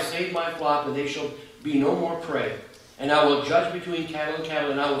 Therefore will I save my flock, and they shall be no more prey. And I will judge between cattle and cattle,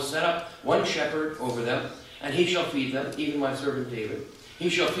 and I will set up one shepherd over them, and he shall feed them, even my servant David. He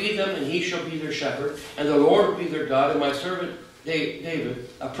shall feed them, and he shall be their shepherd, and the Lord will be their God, and my servant David,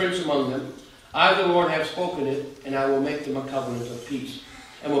 a prince among them. I, the Lord, have spoken it, and I will make them a covenant of peace,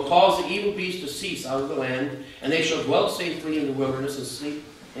 and will cause the evil beast to cease out of the land, and they shall dwell safely in the wilderness and sleep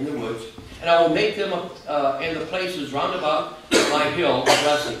in the woods. And I will make them in the places round about my hill a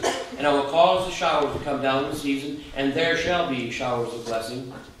blessing, and I will cause the showers to come down in season, and there shall be showers of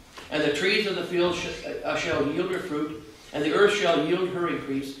blessing. And the trees of the field shall yield their fruit, and the earth shall yield her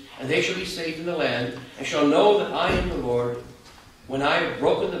increase, and they shall be safe in the land, and shall know that I am the Lord, when I have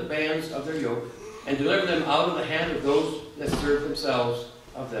broken the bands of their yoke, and delivered them out of the hand of those that serve themselves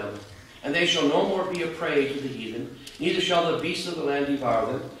of them. And they shall no more be a prey to the heathen, neither shall the beasts of the land devour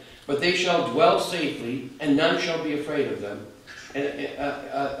them, but they shall dwell safely, and none shall be afraid of them.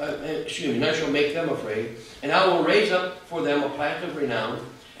 None shall make them afraid. And I will raise up for them a plant of renown,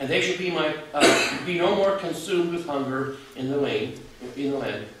 and they shall be no more consumed with hunger in the land,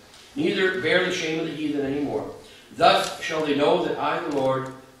 neither bear the shame of the heathen any more. Thus shall they know that I, the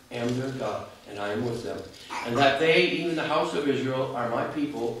Lord, am their God, and I am with them, and that they, even the house of Israel, are my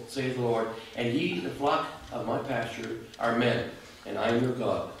people, saith the Lord, and ye, the flock of my pasture, are men, and I am your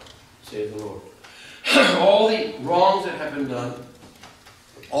God, saith the Lord. All the wrongs that have been done,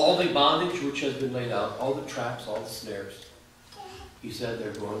 all the bondage which has been laid out, all the traps, all the snares, he said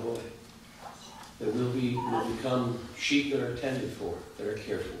they're going away. That will become sheep that are tended for, that are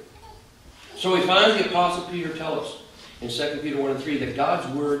cared for. So we find the Apostle Peter tell us in 2 Peter 1 and 3 that God's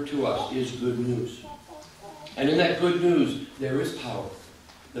word to us is good news. And in that good news, there is power.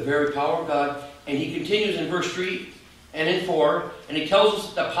 The very power of God. And he continues in verse 3 and in 4, and he tells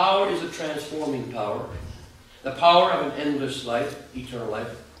us that the power is a transforming power. The power of an endless life, eternal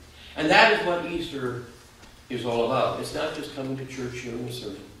life. And that is what Easter is all about. It's not just coming to church hearing a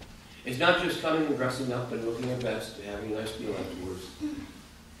sermon. It's not just coming and dressing up and looking our best and having a nice meal afterwards.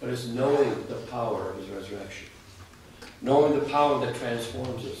 But it's knowing the power of his resurrection. Knowing the power that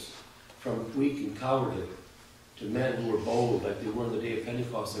transforms us from weak and cowardly to men who were bold, like they were on the day of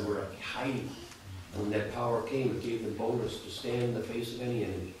Pentecost. They were hiding. And when that power came, it gave them boldness to stand in the face of any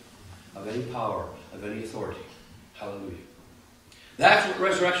enemy, of any power, of any authority. Hallelujah. That's what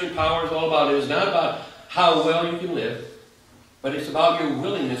resurrection power is all about. It is not about how well you can live, but it's about your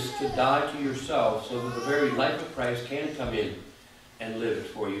willingness to die to yourself so that the very life of Christ can come in and live it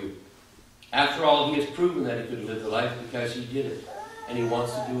for you. After all, he has proven that he could live the life because he did it. And he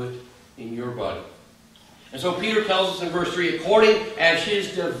wants to do it in your body. And so Peter tells us in verse 3, according as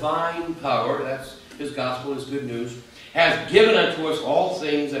his divine power, that's his gospel, his good news, has given unto us all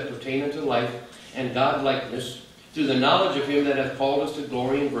things that pertain unto life and godlikeness, through the knowledge of him that hath called us to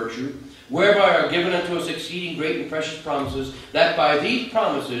glory and virtue, whereby are given unto us exceeding great and precious promises, that by these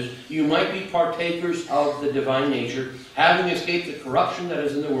promises you might be partakers of the divine nature, having escaped the corruption that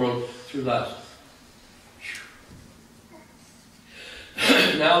is in the world through lust.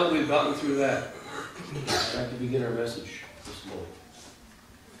 Now that we've gotten through that, I'd like to begin our message this morning.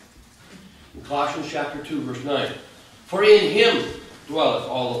 In Colossians chapter 2, verse 9. For in him dwelleth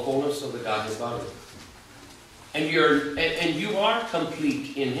all the fullness of the Godhead bodily. And you are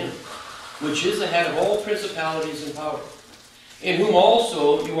complete in him, which is the head of all principalities and power, in whom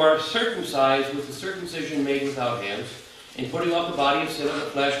also you are circumcised with the circumcision made without hands, in putting off the body of sin of the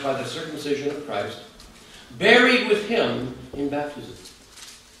flesh by the circumcision of Christ, buried with him in baptism,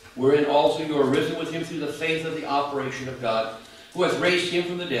 wherein also you are risen with him through the faith of the operation of God, who hath raised him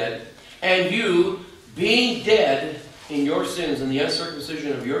from the dead, and you, being dead in your sins and the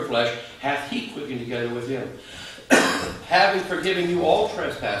uncircumcision of your flesh, hath he quickened together with him, having forgiven you all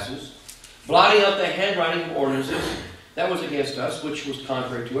trespasses, blotting out the handwriting of ordinances that was against us, which was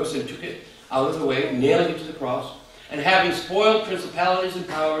contrary to us, and took it out of the way, nailing it to the cross. And having spoiled principalities and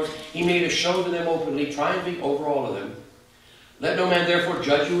powers, he made a show to them openly, triumphing over all of them. Let no man therefore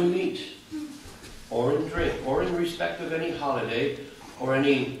judge you in meat, or in drink, or in respect of any holiday, or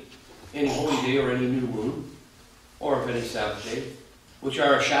any holy day, or any new moon, or of any Sabbath day, which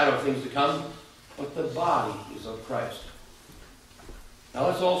are a shadow of things to come, but the body is of Christ. Now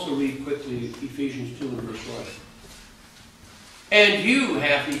let's also read quickly Ephesians 2 and verse 1. And you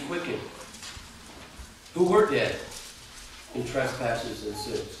hath he quickened, who were dead in trespasses and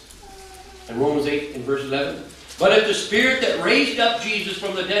sins. And Romans 8 and verse 11. But if the Spirit that raised up Jesus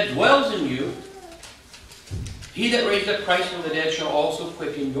from the dead dwells in you, he that raised up Christ from the dead shall also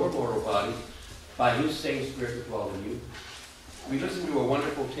quicken your mortal body by his same Spirit that dwells in you. We listened to a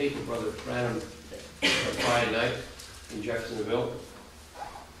wonderful tape of Brother Branham on Friday night in Jeffersonville.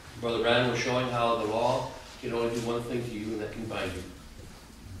 Brother Branham was showing how the law can only do one thing to you, and that can bind you.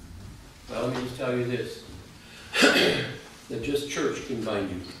 Well, let me just tell you this. that just church can bind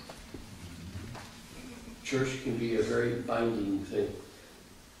you. Church can be a very binding thing,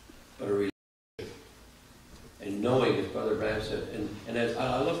 but a relationship. And knowing, as Brother Branham said, and as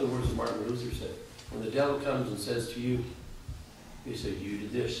I love the words that Martin Luther said, when the devil comes and says to you, he said, you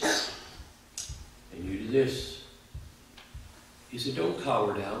did this, and you did this. He said, don't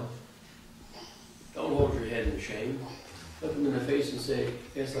cower down. Don't hold your head in shame. Look him in the face and say,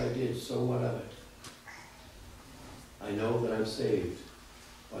 yes, I did, so what of it? I know that I'm saved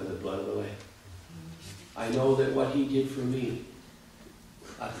by the blood of the Lamb. I know that what he did for me,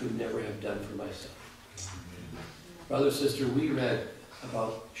 I could never have done for myself. Brother, sister, we read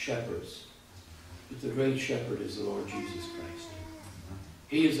about shepherds. But the great shepherd is the Lord Jesus Christ.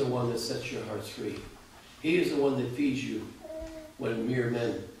 He is the one that sets your hearts free. He is the one that feeds you when mere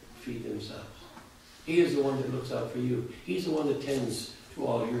men feed themselves. He is the one that looks out for you. He's the one that tends to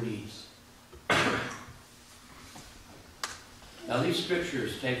all your needs. Now these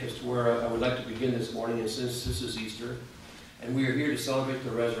scriptures take us to where I would like to begin this morning, and since this is Easter, and we are here to celebrate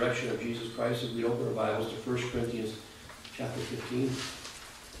the resurrection of Jesus Christ, as we open our Bibles to 1 Corinthians chapter 15,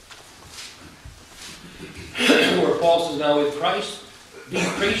 where Paul says, now with Christ being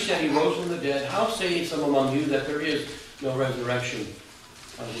preached that he rose from the dead, how say some among you that there is no resurrection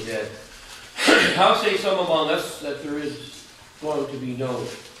of the dead? How say some among us that there is going to be no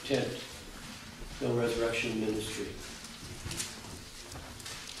tent, no resurrection ministry?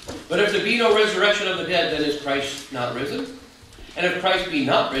 But if there be no resurrection of the dead, then is Christ not risen? And if Christ be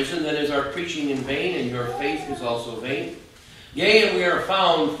not risen, then is our preaching in vain, and your faith is also vain. Yea, and we are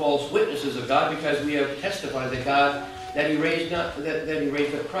found false witnesses of God, because we have testified that God, that he raised up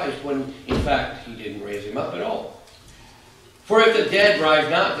Christ, when in fact he didn't raise him up at all. For if the dead rise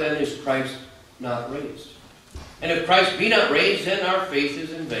not, then is Christ not raised. And if Christ be not raised, then our faith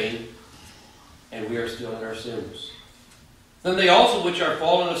is in vain, and we are still in our sins. Then they also which are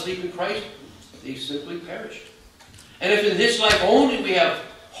fallen asleep in Christ, they simply perished. And if in this life only we have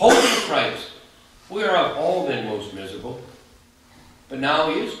hope in Christ, we are of all men most miserable. But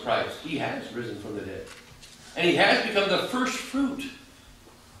now he is Christ. He has risen from the dead. And he has become the first fruit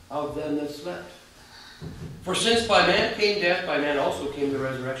of them that slept. For since by man came death, by man also came the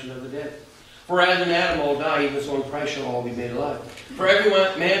resurrection of the dead. For as in Adam all die, even so in Christ shall all be made alive. For every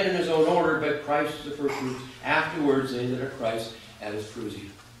man in his own order, but Christ is the first fruits. Afterwards, they that are Christ at his fruition.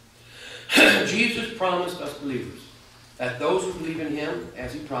 Jesus promised us believers that those who believe in him,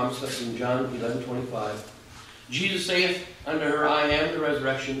 as he promised us in John 11:25, Jesus saith unto her, I am the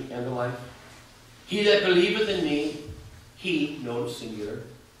resurrection and the life. He that believeth in me, he, notice singular,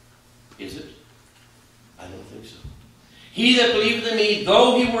 is it? I don't think so. He that believeth in me,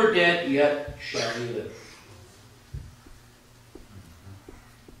 though he were dead, yet shall he live.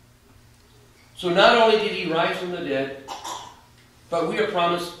 So not only did he rise from the dead, but we are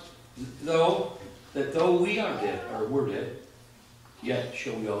promised, though we are dead, or were dead, yet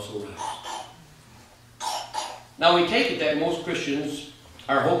shall we also rise. Now we take it that most Christians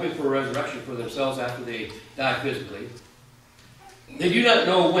are hoping for a resurrection for themselves after they die physically. They do not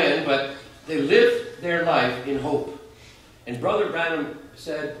know when, but they live their life in hope. And Brother Branham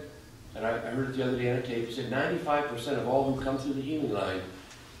said, and I heard it the other day on a tape, he said 95% of all who come through the healing line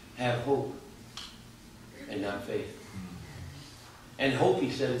have hope and not faith. And hope, he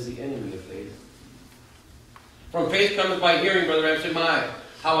said, is the enemy of faith. From faith cometh by hearing, Brother Branham said,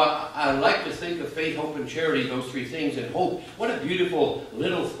 how I like to think of faith, hope, and charity, those three things. And hope, what a beautiful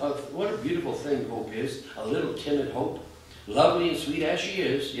thing hope is. A little timid hope. Lovely and sweet as she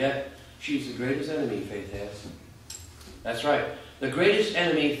is, yet she's the greatest enemy faith has. That's right. The greatest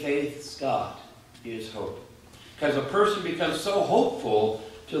enemy faith's got is hope. Because a person becomes so hopeful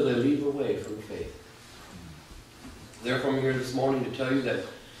till they leave away from faith. Therefore, I'm here this morning to tell you that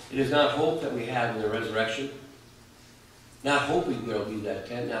it is not hope that we have in the resurrection. Not hoping there will be that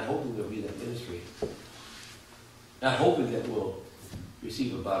tent. Not hoping there will be that ministry. Not hoping that we'll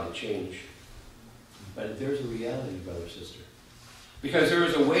receive a body change. But there's a reality, brother, sister. Because there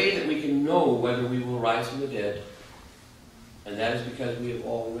is a way that we can know whether we will rise from the dead. And that is because we have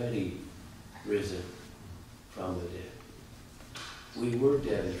already risen from the dead. We were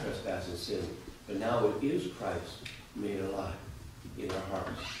dead in trespass and sin. But now it is Christ made alive in our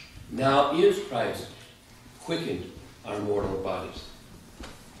hearts. Now is Christ quickened our mortal bodies.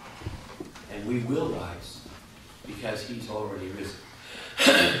 And we will rise because he's already risen.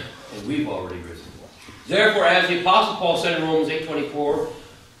 And we've already risen. Therefore, as the Apostle Paul said in Romans 8:24,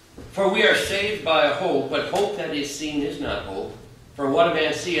 for we are saved by a hope, but hope that is seen is not hope. For what a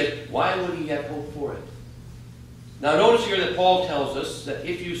man seeth, why would he have hope for it? Now notice here that Paul tells us that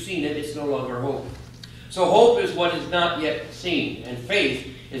if you've seen it, it's no longer hope. So hope is what is not yet seen, and faith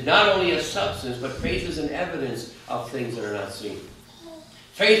is not only a substance, but faith is an evidence of things that are not seen.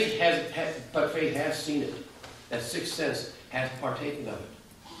 Faith has seen it. That sixth sense has partaken of it.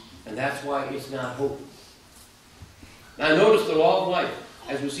 And that's why it's not hope. Now notice the law of life,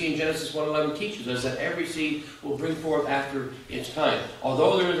 as we see in Genesis 1:11, teaches us that every seed will bring forth after its kind.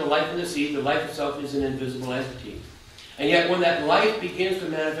 Although there is a life in the seed, the life itself is an invisible entity. And yet when that life begins to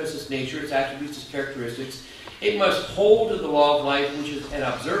manifest its nature, its attributes, its characteristics, it must hold to the law of life, which is an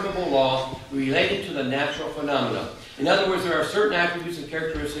observable law related to the natural phenomena. In other words, there are certain attributes and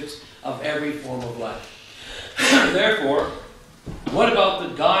characteristics of every form of life. Therefore, what about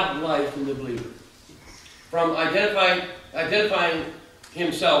the God life in the believer? From identifying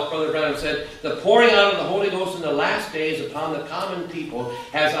himself, Brother Branham said, the pouring out of the Holy Ghost in the last days upon the common people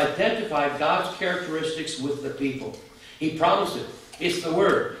has identified God's characteristics with the people. He promised it. It's the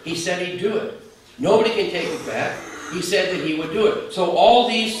Word. He said He'd do it. Nobody can take it back. He said that He would do it. So all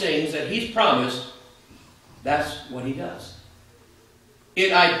these things that He's promised, that's what He does.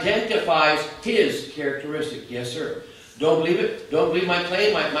 It identifies His characteristic. Yes, sir. Don't believe it. Don't believe my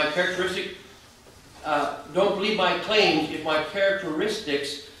claim, my characteristic. Don't believe my claims if my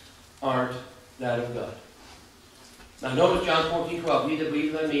characteristics aren't that of God. Now notice John 14:12. He that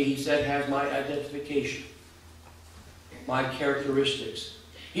believes on me, He said, has my identification. My characteristics.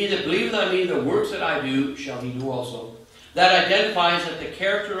 He that believeth on me, the works that I do, shall he do also. That identifies that the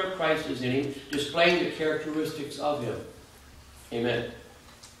character of Christ is in him, displaying the characteristics of him. Amen.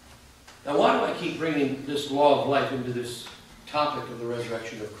 Now why do I keep bringing this law of life into this topic of the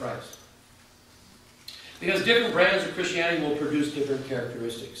resurrection of Christ? Because different brands of Christianity will produce different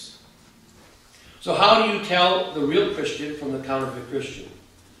characteristics. So how do you tell the real Christian from the counterfeit Christian?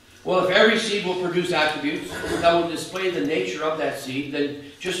 Well, if every seed will produce attributes that will display the nature of that seed, then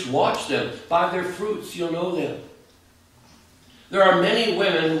just watch them. By their fruits, you'll know them. There are many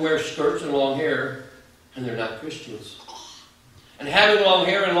women who wear skirts and long hair, and they're not Christians. And having long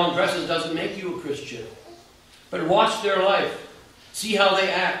hair and long dresses doesn't make you a Christian. But watch their life. See how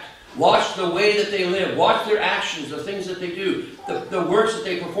they act. Watch the way that they live. Watch their actions, the things that they do, the works that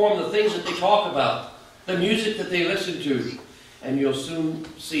they perform, the things that they talk about, the music that they listen to. And you'll soon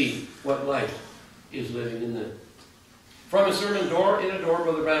see what life is living in them. From a sermon door in a door,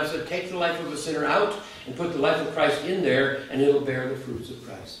 Brother Branham said, take the life of a sinner out and put the life of Christ in there, and it'll bear the fruits of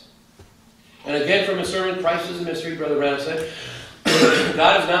Christ. And again from a sermon, Christ is a mystery, Brother Branham said,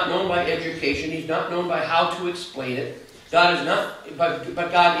 God is not known by education. He's not known by how to explain it. God is not,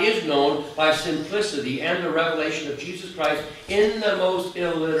 but God is known by simplicity and the revelation of Jesus Christ in the most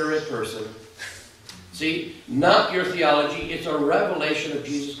illiterate person. See, not your theology, it's a revelation of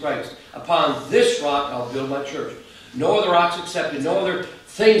Jesus Christ. Upon this rock I'll build my church. No other rocks accepted, no other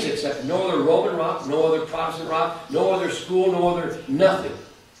things accepted, no other Roman rock, no other Protestant rock, no other school, no other nothing.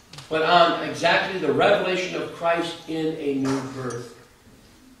 But on exactly the revelation of Christ in a new birth.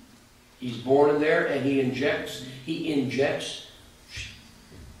 He's born in there and he injects his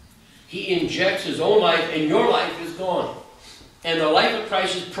own life, and your life is gone. And the life of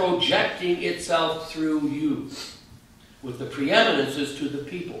Christ is projecting itself through you with the preeminences to the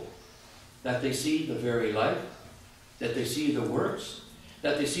people. That they see the very life, that they see the works,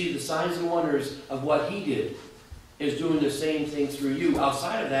 that they see the signs and wonders of what He did is doing the same thing through you.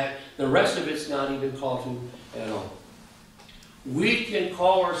 Outside of that, the rest of it's not even called to at all. We can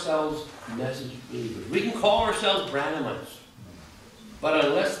call ourselves message believers. We can call ourselves Branhamites. But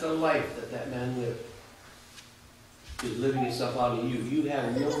unless the life that man lived is living itself out in you, you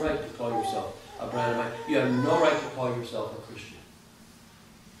have no right to call yourself a Branhamite. You have no right to call yourself a Christian.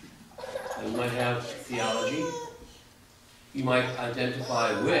 You might have theology. You might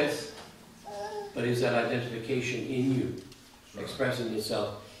identify with, but is that identification in you, expressing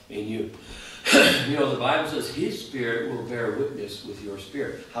itself in you? You know, the Bible says His Spirit will bear witness with your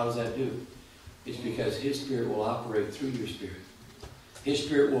spirit. How does that do? It's because His Spirit will operate through your spirit. His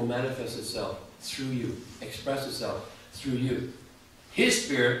Spirit will manifest itself through you, express itself through you. His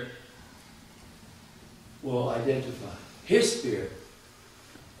Spirit will identify. His Spirit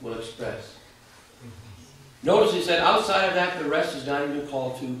will express. Notice he said, outside of that, the rest is not even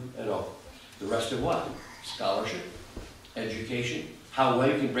called to at all. The rest of what? Scholarship, education, how well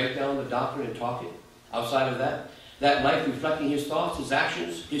you can break down the doctrine and talk it. Outside of that, that life reflecting His thoughts, His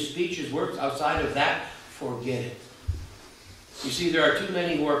actions, His speech, His works. Outside of that, forget it. You see, there are too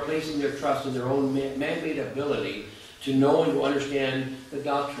many who are placing their trust in their own man-made ability to know and to understand the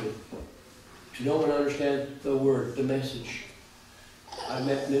doctrine, to know and understand the Word, the message. I've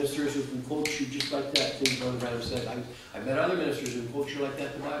met ministers who can quote you just like that. Things Brother Branham said. I've met other ministers who quote you like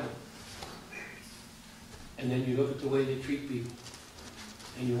that in the Bible. And then you look at the way they treat people,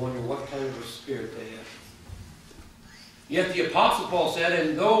 and you wonder what kind of a spirit they have. Yet the Apostle Paul said,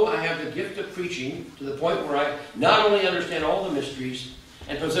 and though I have the gift of preaching to the point where I not only understand all the mysteries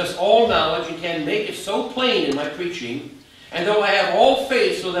and possess all knowledge and can make it so plain in my preaching, and though I have all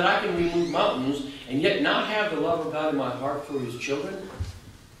faith so that I can remove mountains, and yet not have the love of God in my heart for His children,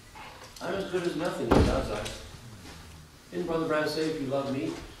 I'm as good as nothing in God's eyes. Didn't Brother Branham say, if you love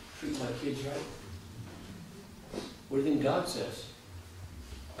me, treat my kids right? What do you think God says?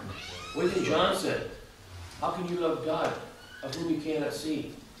 What do you think John said? How can you love God of whom you cannot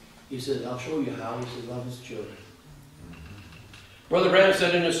see? He said, I'll show you how. He said, love His children. Brother Branham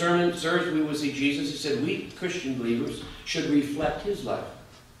said in a sermon, sirs, we will see Jesus. He said, we Christian believers should reflect His life.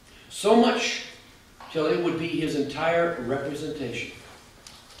 So much till it would be His entire representation.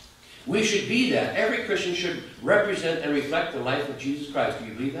 We should be that. Every Christian should represent and reflect the life of Jesus Christ. Do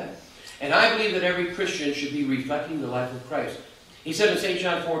you believe that? And I believe that every Christian should be reflecting the life of Christ. He said in St.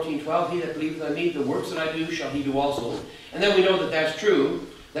 John 14:12, he that believeth on me, the works that I do shall he do also. And then we know that that's true,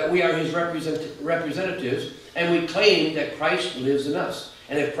 that we are His representatives, and we claim that Christ lives in us.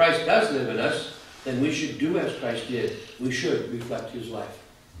 And if Christ does live in us, then we should do as Christ did. We should reflect His life.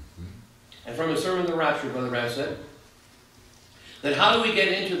 And from the Sermon on the Rapture, Brother Branham said, then how do we get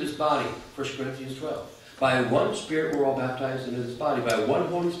into this body? 1 Corinthians 12. By one Spirit we're all baptized into this body, by one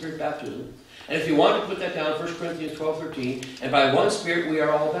Holy Spirit baptism. And if you want to put that down, 1 Corinthians 12:13, and by one Spirit we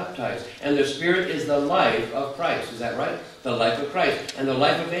are all baptized. And the Spirit is the life of Christ. Is that right? The life of Christ. And the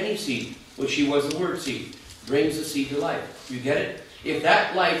life of any seed, which He was the Word seed, brings the seed to life. You get it? If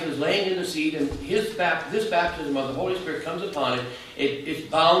that life is laying in the seed and this baptism of the Holy Spirit comes upon it, it's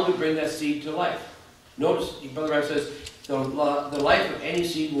bound to bring that seed to life. Notice, Brother Branham says, the life of any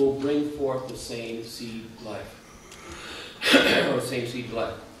seed will bring forth the same seed life. Or the same seed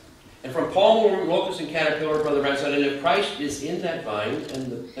life. And from palm worm, locust, and caterpillar, Brother Branham said, and if Christ is in that vine,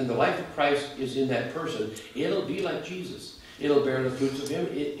 and the life of Christ is in that person, it'll be like Jesus. It'll bear the fruits of Him.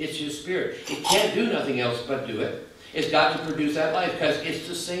 It's His Spirit. It can't do nothing else but do it. It's got to produce that life, because it's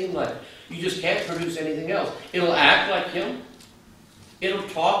the same life. You just can't produce anything else. It'll act like Him. It'll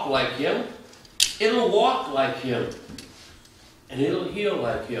talk like Him. It'll walk like Him. And it'll heal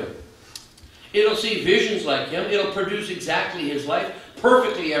like Him. It'll see visions like Him. It'll produce exactly His life,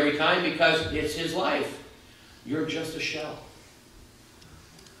 perfectly every time, because it's His life. You're just a shell.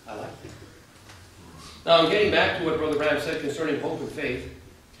 I like that. Now, I'm getting back to what Brother Branham said concerning hope and faith.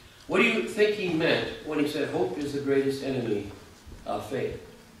 What do you think he meant when he said hope is the greatest enemy of faith?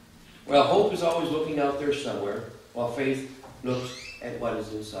 Well, hope is always looking out there somewhere, while faith looks at what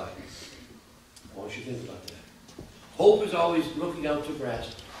is inside. I want you to think about that. Hope is always looking out to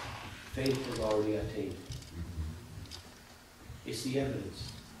grasp. Faith has already attained. It's the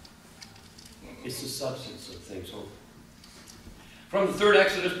evidence. It's the substance of things. Hope. From the third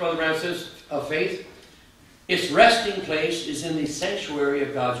Exodus, Brother Branham says, of faith, its resting place is in the sanctuary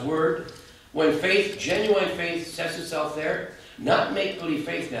of God's Word. When faith, genuine faith, sets itself there, not make-believe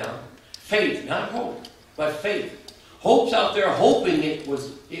faith now, faith, not hope, but faith. Hope's out there hoping it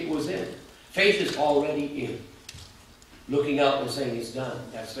was in. Faith is already in. Looking out and saying it's done.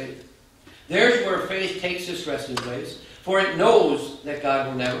 That's faith. There's where faith takes its resting place, for it knows that God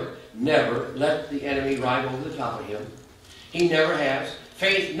will never let the enemy ride over the top of him. He never has.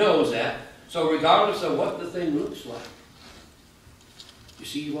 Faith knows that. So regardless of what the thing looks like, you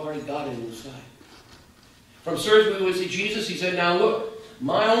see, you've already got it inside. From sirs we would see Jesus, he said, now look,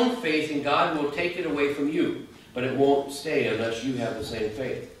 my own faith in God will take it away from you, but it won't stay unless you have the same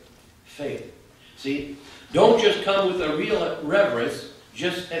faith. Faith. See? Don't just come with a real reverence,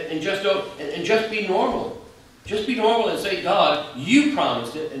 just be normal. Just be normal and say, God, you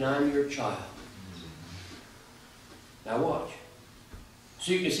promised it, and I'm your child. Now watch.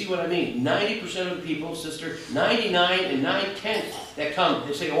 So you can see what I mean. 90% of the people, sister, 99 and 9/10 that come,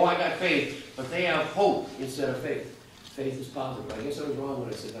 they say, oh, I got faith, but they have hope instead of faith. Faith is positive. I guess I was wrong when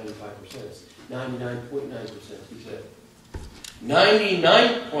I said 95%. It's 99.9%. He said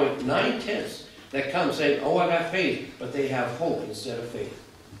 99.9/10 that come saying, oh, I got faith, but they have hope instead of faith.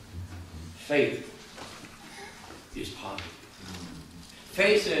 Faith is positive.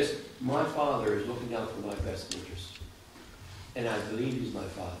 Faith says, my Father is looking out for my best interests. And I believe He's my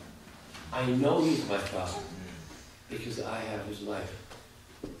Father. I know He's my Father because I have His life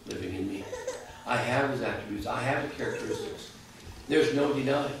living in me. I have His attributes. I have the characteristics. There's no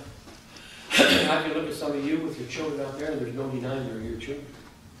denying. I can look at some of you with your children out there, and there's no denying they're your children.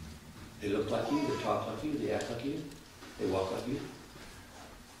 They look like you, they talk like you, they act like you, they walk like you.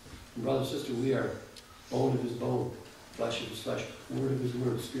 And brother and sister, we are bone of His bone, flesh of His flesh, word of His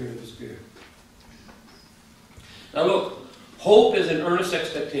word, spirit of His spirit. Now look, hope is an earnest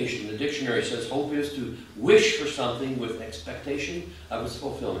expectation. The dictionary says hope is to wish for something with expectation of its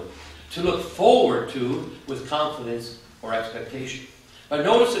fulfillment. To look forward to with confidence or expectation. But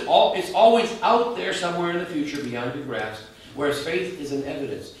notice that it's always out there somewhere in the future beyond your grasp, whereas faith is an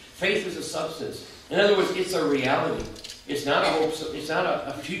evidence. Faith is a substance. In other words, it's a reality. It's not a hope so. It's not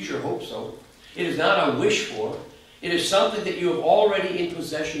a future hope so. It is not a wish for. It is something that you have already in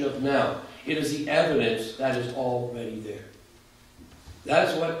possession of now. It is the evidence that is already there. That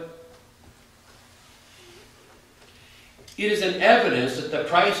is what... It is an evidence that the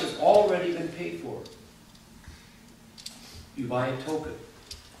price has already been paid for. You buy a token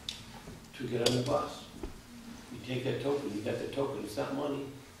to get on the bus. You take that token, you get the token. It's not money,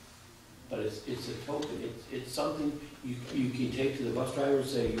 but it's a token. It's something you can take to the bus driver and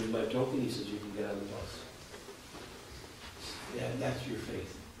say, here's my token. He says, you can get on the bus. Yeah, that's your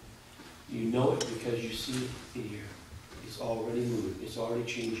faith. You know it because you see it in here. It's already moving. It's already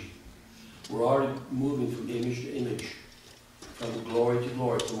changing. We're already moving from image to image, from glory to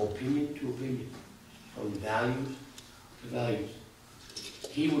glory, from opinion to opinion, from values to values.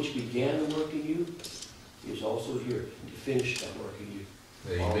 He which began the work in you is also here to finish that work in you.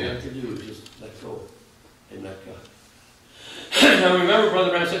 Amen. All we have to do is just let go and let God. Now remember, Brother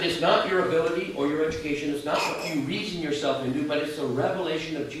Branham said, it's not your ability or your education. It's not what you reason yourself into, but it's the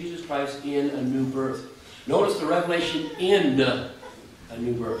revelation of Jesus Christ in a new birth. Notice the revelation in a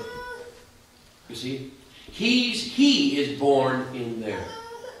new birth. You see? He is born in there.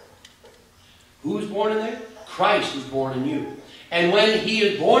 Who's born in there? Christ is born in you. And when He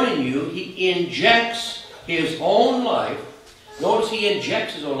is born in you, He injects His own life. Notice He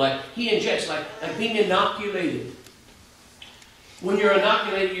injects His own life. He injects like being inoculated. When you're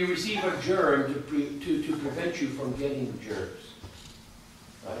inoculated, you receive a germ to prevent you from getting germs.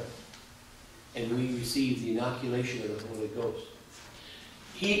 Right? And we receive the inoculation of the Holy Ghost.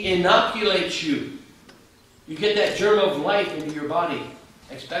 He inoculates you. You get that germ of life into your body,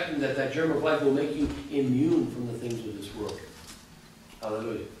 expecting that that germ of life will make you immune from the things of this world.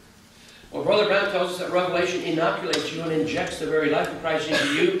 Hallelujah. Well, Brother Branham tells us that Revelation inoculates you and injects the very life of Christ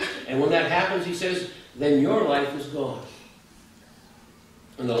into you. And when that happens, he says, then your life is gone.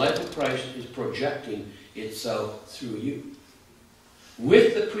 And the life of Christ is projecting itself through you.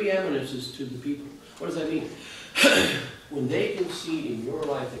 With the preeminences to the people. What does that mean? When they can see in your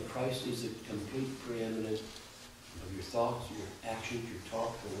life that Christ is the complete preeminence of your thoughts, your actions, your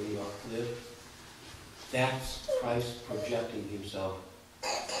talk, the way you ought to live, that's Christ projecting Himself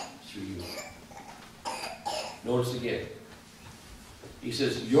through you. Notice again. He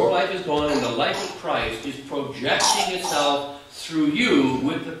says, your life is gone and the life of Christ is projecting itself through you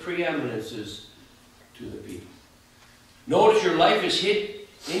with the preeminences to the people. Notice your life is hid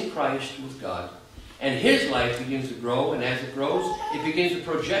in Christ with God. And His life begins to grow, and as it grows, it begins to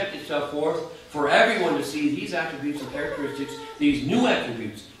project itself forth for everyone to see these attributes and characteristics, these new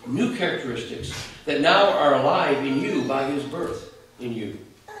attributes, new characteristics, that now are alive in you by His birth in you.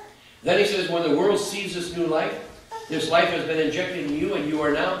 Then he says, when the world sees this new life, this life has been injected in you, and you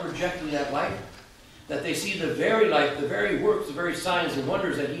are now projecting that life, that they see the very life, the very works, the very signs and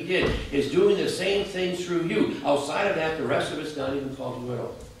wonders that He did is doing the same things through you. Outside of that, the rest of it's not even called to it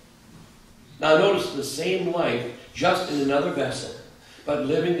all. Now notice the same life, just in another vessel, but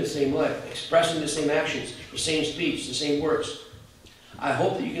living the same life, expressing the same actions, the same speech, the same works. I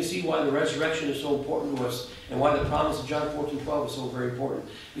hope that you can see why the resurrection is so important to us and why the promise of John 14:12 is so very important.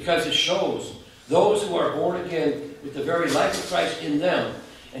 Because it shows those who are born again with the very life of Christ in them.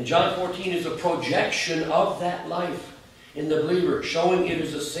 And John 14 is a projection of that life in the believer, showing it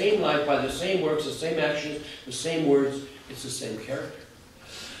is the same life by the same works, the same actions, the same words. It's the same character.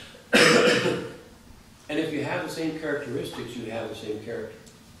 And if you have the same characteristics, you have the same character.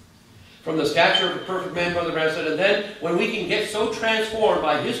 From the stature of a perfect man, Brother Branham said, and then when we can get so transformed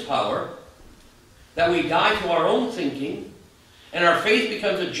by His power that we die to our own thinking, and our faith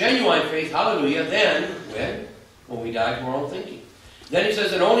becomes a genuine faith, hallelujah, then, when we die to our own thinking. Then he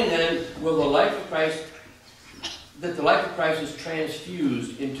says, and only then will the life of Christ, that the life of Christ is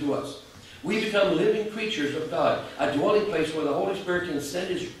transfused into us. We become living creatures of God, a dwelling place where the Holy Spirit can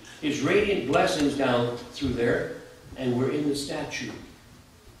send His radiant blessings down through there, and we're in the statue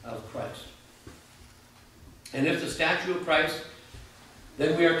of Christ. And if the statue of Christ,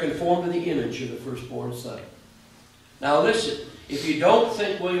 then we are conformed to the image of the firstborn Son. Now listen, if you don't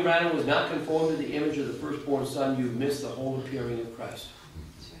think William Branham was not conformed to the image of the firstborn Son, you've missed the whole appearing of Christ.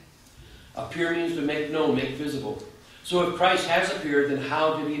 Appear means to make known, make visible. So if Christ has appeared, then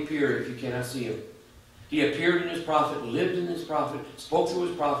how did He appear if you cannot see Him? He appeared in his prophet, lived in his prophet, spoke through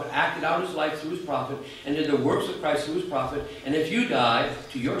his prophet, acted out his life through his prophet, and did the works of Christ through his prophet. And if you die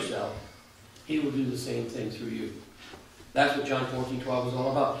to yourself, he will do the same thing through you. That's what John 14:12 is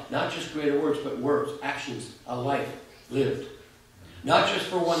all about. Not just greater works, but works, actions, a life lived. Not just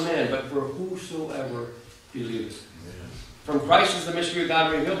for one man, but for whosoever believeth. From Christ is the mystery of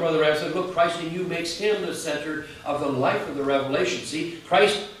God revealed, Brother Branham said, look, Christ in you makes him the center of the life of the revelation. See,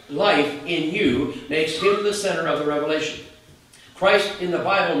 Christ's life in you makes him the center of the revelation. Christ in the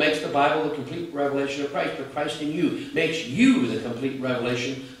Bible makes the Bible the complete revelation of Christ, but Christ in you makes you the complete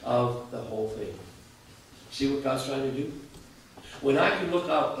revelation of the whole thing. See what God's trying to do? When I can look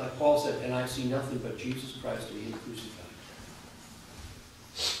out, like Paul said, and I see nothing but Jesus Christ and Him crucified,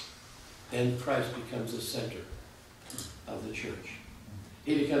 then Christ becomes the center of the church.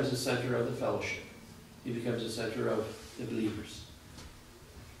 He becomes the center of the fellowship. He becomes the center of the believers.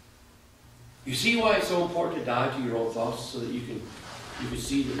 You see why it's so important to die to your own thoughts so that you can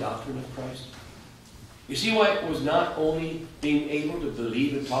see the doctrine of Christ? You see why it was not only being able to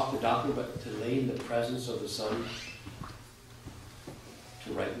believe and talk the doctrine, but to lay in the presence of the Son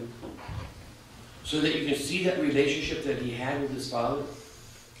to write them? So that you can see that relationship that he had with his Father,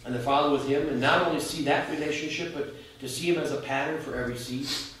 and the Father with him, and not only see that relationship, but to see him as a pattern for every seed.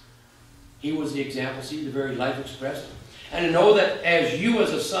 He was the example seed, the very life expressed. And to know that as you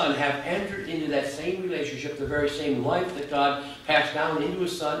as a son have entered into that same relationship, the very same life that God passed down into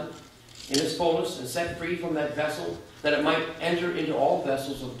his Son, in his fullness, and set free from that vessel, that it might enter into all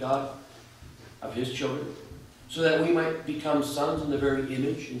vessels of God, of his children, so that we might become sons in the very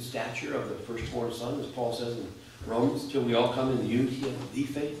image and stature of the firstborn Son, as Paul says in Romans, till we all come in the unity of the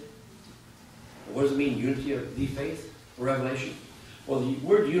faith. And what does it mean, unity of the faith, or revelation? Well, the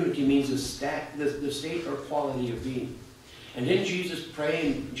word unity means the state or quality of being. And didn't Jesus pray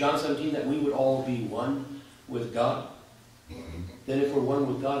in John 17 that we would all be one with God? Then if we're one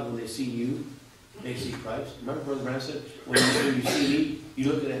with God, when they see you, they see Christ. Remember Brother Branham said, when you see me,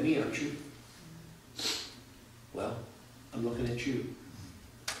 you're looking at me, aren't you? Well, I'm looking at you.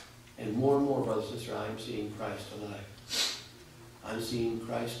 And more, brother and sister, I'm seeing Christ alive. I'm seeing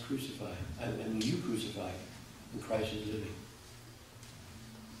Christ crucified. I mean, you crucified, and Christ is living.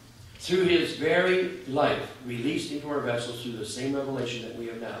 Through his very life, released into our vessels through the same revelation that we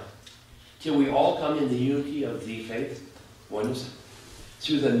have now, till we all come in the unity of the faith, oneness,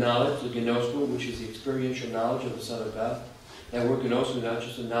 through the knowledge, the gnosko, which is the experiential knowledge of the Son of God. That word gnosko, not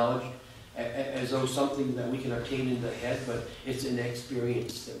just a knowledge, as though something that we can obtain in the head, but it's an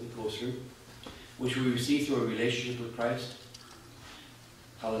experience that we go through, which we receive through a relationship with Christ.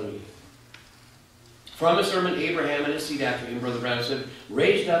 Hallelujah. From a sermon, Abraham and his seed after him, Brother Branham said,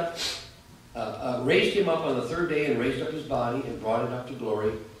 raised him up on the third day and raised up his body and brought it up to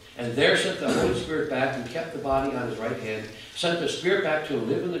glory. And there sent the Holy Spirit back and kept the body on his right hand, sent the Spirit back to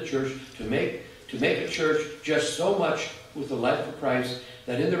live in the church, to make a church just so much with the life of Christ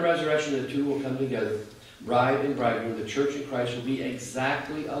that in the resurrection the two will come together. Bride and bridegroom, the church and Christ will be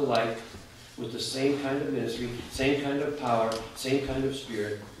exactly alike, with the same kind of ministry, same kind of power, same kind of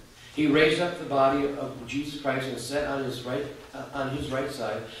spirit. He raised up the body of Jesus Christ and set on his right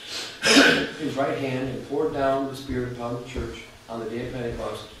side, his right hand, and poured down the Spirit upon the church on the day of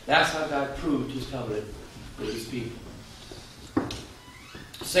Pentecost. That's how God proved his covenant with his people.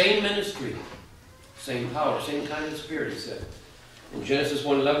 Same ministry, same power, same kind of spirit, he said. In Genesis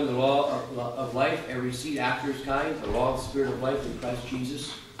 1:11, the law of life, every seed after its kind, the law of the Spirit of life in Christ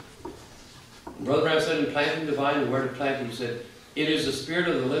Jesus. And Brother Branham said in Planting the Vine, and where to plant it, he said, it is the Spirit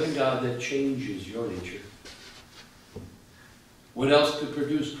of the living God that changes your nature. What else could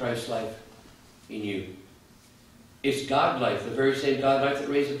produce Christ's life in you? It's God life, the very same God life that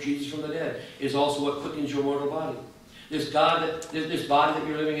raised up Jesus from the dead, is also what quickens your mortal body. This body that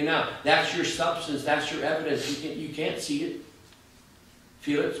you're living in now, that's your substance, that's your evidence. You can't see it,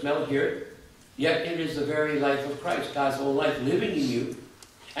 feel it, smell it, hear it. Yet it is the very life of Christ, God's own life living in you.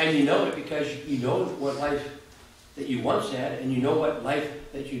 And you know it because you know what life that you once had, and you know what life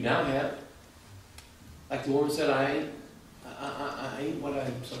that you now have. Like the woman said, I ain't what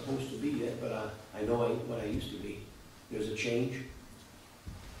I'm supposed to be yet, but I know I ain't what I used to be. There's a change.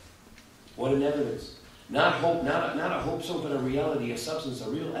 What an evidence. Not hope, not a hope so, but a reality, a substance, a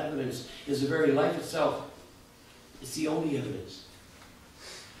real evidence is the very life itself. It's the only evidence.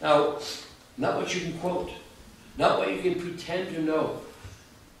 Now, not what you can quote, not what you can pretend to know,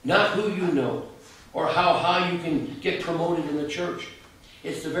 not who you know, or how high you can get promoted in the church.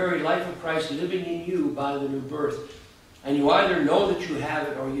 It's the very life of Christ living in you by the new birth. And you either know that you have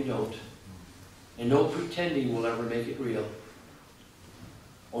it or you don't. And no pretending will ever make it real.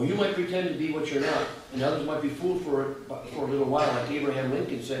 Or you might pretend to be what you're not, and others might be fooled for a little while, like Abraham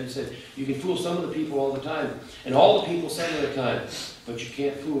Lincoln said. He said, you can fool some of the people all the time, and all the people some of the time, but you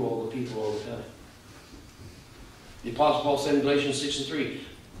can't fool all the people all the time. The Apostle Paul said in Galatians 6:3,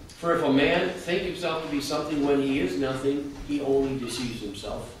 for if a man think himself to be something when he is nothing, he only deceives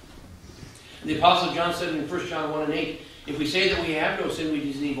himself. And the Apostle John said in 1 John 1:8, if we say that we have no sin, we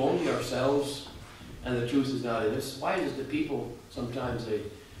deceive only ourselves, and the truth is not in us. Why is it that people sometimes they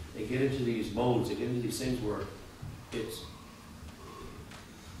get into these modes, they get into these things where it's,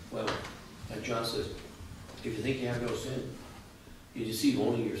 well, like John says, if you think you have no sin, you deceive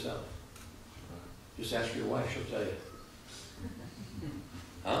only yourself. Just ask your wife, she'll tell you.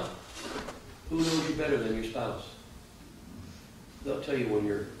 Huh? Who knows you better than your spouse? They'll tell you when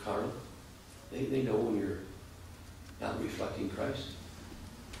you're carnal. They know when you're not reflecting Christ.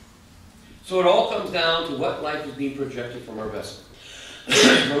 So it all comes down to what life is being projected from our vessel.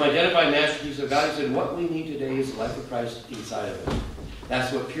 From identified masterpiece of God, he said, what we need today is the life of Christ inside of us.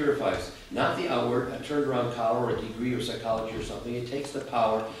 That's what purifies. Not the outward, a turned around collar or a degree of psychology or something. It takes the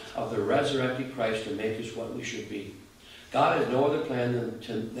power of the resurrected Christ to make us what we should be. God has no other plan than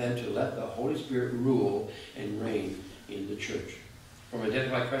to let the Holy Spirit rule and reign in the church. From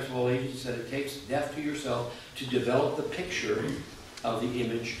Identified Christ of All Ages, he said it takes death to yourself to develop the picture of the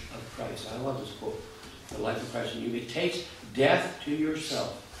image of Christ. I love this quote. The life of Christ in you. It takes death to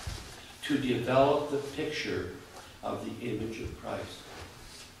yourself to develop the picture of the image of Christ.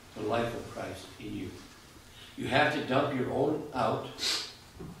 The life of Christ in you. You have to dump your own out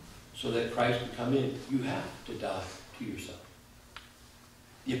so that Christ can come in. You have to die to yourself.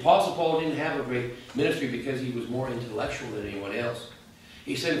 The Apostle Paul didn't have a great ministry because he was more intellectual than anyone else.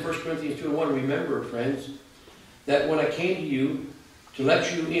 He said in 1 Corinthians 2:1, remember, friends, that when I came to you to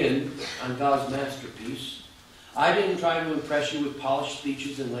let you in on God's masterpiece, I didn't try to impress you with polished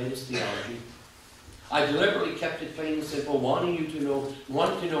speeches and latest theology. I deliberately kept it plain and simple, wanting to know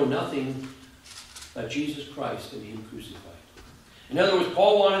nothing but Jesus Christ and Him crucified. In other words,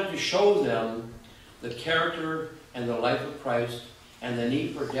 Paul wanted to show them the character and the life of Christ and the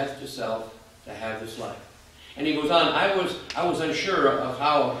need for death to self to have this life. And he goes on, I was unsure of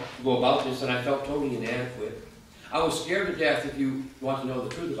how to go about this, and I felt totally inadequate. I was scared to death, if you want to know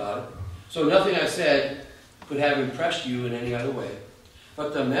the truth about it. So nothing I said could have impressed you in any other way.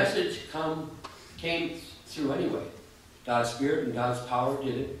 But the message came through anyway. God's Spirit and God's power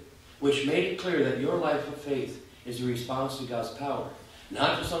did it, which made it clear that your life of faith is a response to God's power,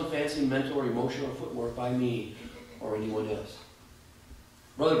 not to some fancy mental or emotional footwork by me or anyone else.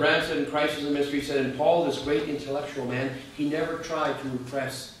 Brother Branham said in Christ is a Mystery, he said, in Paul, this great intellectual man, he never tried to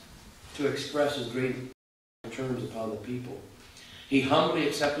express his great terms upon the people. He humbly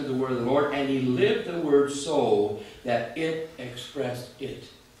accepted the word of the Lord, and he lived the word so that it expressed it.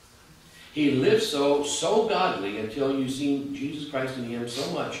 He lived so godly until you seen Jesus Christ in him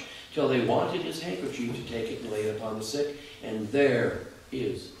so much, till they wanted his handkerchief to take it and lay it upon the sick, and there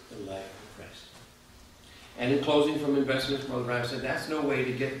is the life of Christ. And in closing from Investments, Brother Branham said, that's no way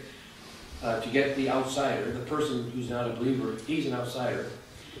to get the outsider, the person who's not a believer, he's an outsider.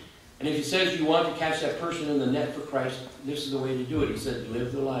 And if he says you want to catch that person in the net for Christ, this is the way to do it. He said,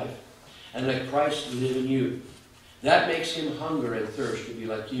 live the life, and let Christ live in you. That makes him hunger and thirst to be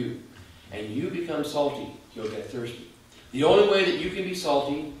like you. And you become salty, you'll get thirsty. The only way that you can be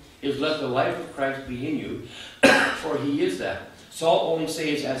salty is let the life of Christ be in you, for he is that. Salt only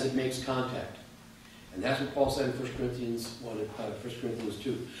saves as it makes contact. And that's what Paul said in 1 Corinthians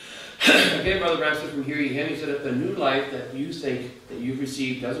 2. Again, Brother Branham said from here, he said, if the new life that you think that you've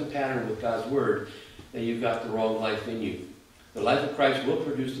received doesn't pattern with God's word, then you've got the wrong life in you. The life of Christ will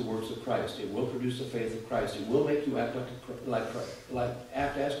produce the works of Christ. It will produce the faith of Christ. It will make you act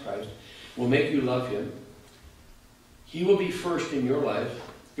as Christ. It will make you love him. He will be first in your life.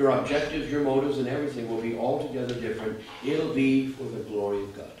 Your objectives, your motives, and everything will be altogether different. It'll be for the glory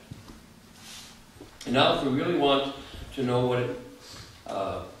of God. And now, if we really want to know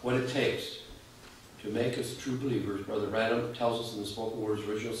what it takes to make us true believers, Brother Branham tells us in the Spoken Word's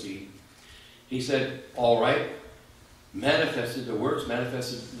original seed. He said, all right, the works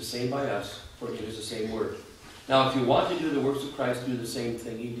manifested the same by us, for it is the same word. Now, if you want to do the works of Christ, do the same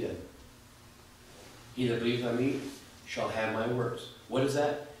thing he did. He that believes on me shall have my works. What is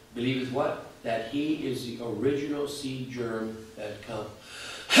that? Believe is what? That he is the original seed germ that come.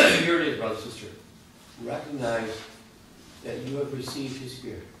 Here it is, brother, sister. Recognize that you have received his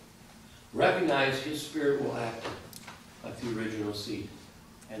Spirit. Recognize his Spirit will act like the original seed,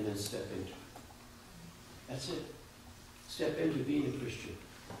 and then step into it. That's it. Step into being a Christian.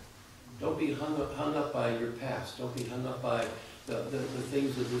 Don't be hung up by your past. Don't be hung up by the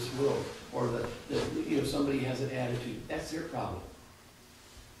things of this world, or somebody has an attitude. That's their problem.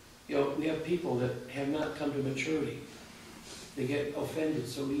 We have people that have not come to maturity. They get offended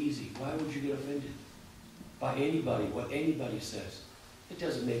so easy. Why would you get offended? By anybody, what anybody says. It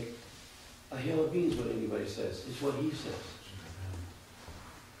doesn't make a hill of beans what anybody says. It's what he says.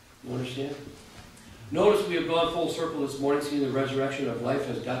 You understand? Notice we have gone full circle this morning, seeing the resurrection of life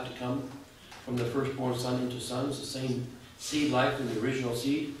has got to come from the firstborn son into sons. The same seed life in the original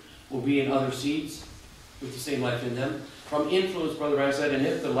seed will be in other seeds with the same life in them. From influence, Brother Brian said, and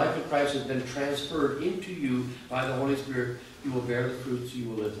if the life of Christ has been transferred into you by the Holy Spirit, you will bear the fruits, you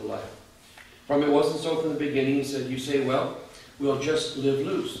will live the life. From it wasn't so from the beginning. He said, you say, well, we'll just live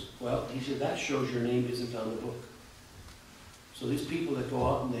loose. Well, he said, that shows your name isn't on the book. So these people that go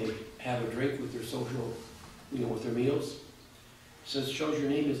out and they have a drink with their social, with their meals, says, shows your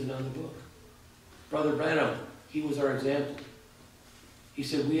name isn't on the book. Brother Branham, he was our example. He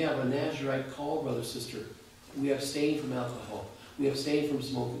said, we have a Nazarite call, brother, sister. We abstain from alcohol. We abstain from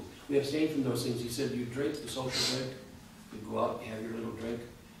smoking. We abstain from those things. He said, you drink the social drink. You go out, you have your little drink.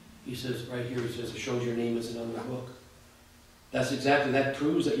 He says, right here, he says, it shows your name isn't on the book. That's exactly, that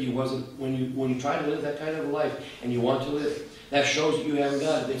proves that you wasn't, when you try to live that kind of a life, and you want to live, that shows that you haven't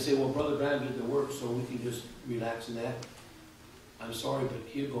got it. They say, well, Brother Branham did the work, so we can just relax in that. I'm sorry, but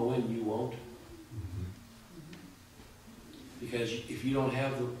he'll go in, you won't. Because if you don't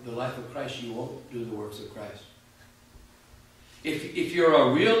have the life of Christ, you won't do the works of Christ. If you're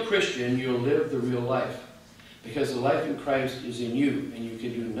a real Christian, you'll live the real life. Because the life in Christ is in you, and you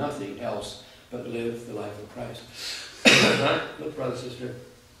can do nothing else but live the life of Christ. Look, brother, sister,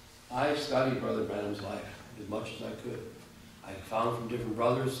 I studied Brother Branham's life as much as I could. I found from different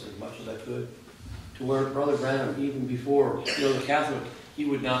brothers as much as I could. To where Brother Branham, even before, the Catholic, he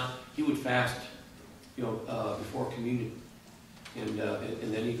would fast, before communion. And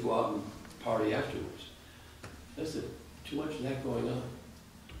then he'd go out and party afterwards. Listen, too much of that going on.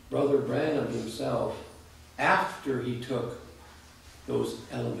 Brother Branham himself, after he took those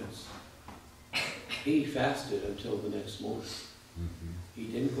elements, he fasted until the next morning. He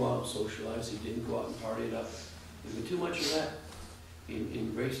didn't go out and socialize. He didn't go out and party it up. There's been too much of that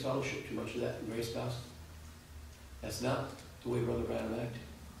in Grace Fellowship, too much of that in Grace Gospel. That's not the way Brother Branham acted.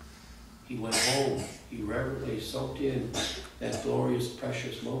 He went home. He reverently soaked in that glorious,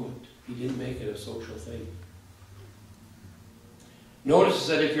 precious moment. He didn't make it a social thing. Notice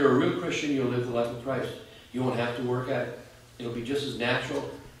that if you're a real Christian, you'll live the life of Christ. You won't have to work at it. It'll be just as natural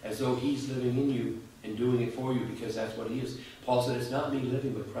as though he's living in you and doing it for you, because that's what he is. Paul said, it's not me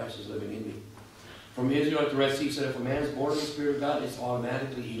living, but Christ is living in me. From Israel at the Red Sea, he said, if a man's born of the Spirit of God, it's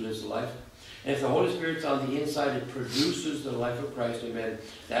automatically he lives the life. And if the Holy Spirit's on the inside, it produces the life of Christ. Amen.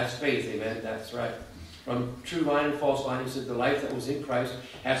 That's faith. Amen. That's right. From true vine and false vine, he said the life that was in Christ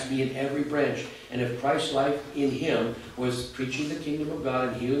has to be in every branch. And if Christ's life in him was preaching the kingdom of God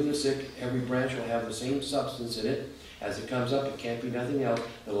and healing the sick, every branch will have the same substance in it. As it comes up, it can't be nothing else,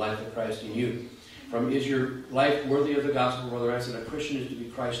 the life of Christ in you. From is your life worthy of the gospel, Brother? I said a Christian is to be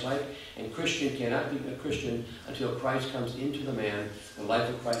Christ-like, and Christian cannot be a Christian until Christ comes into the man, the life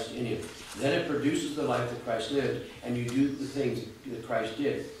of Christ in him. Then it produces the life that Christ lived, and you do the things that Christ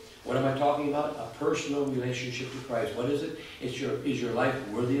did. What am I talking about? A personal relationship to Christ. What is it? Is your life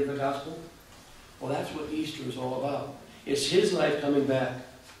worthy of the gospel? Well, that's what Easter is all about. It's his life coming back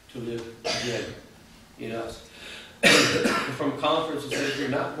to live again in us. From conference, it says if you're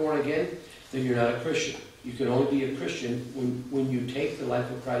not born again, then you're not a Christian. You can only be a Christian when you take the life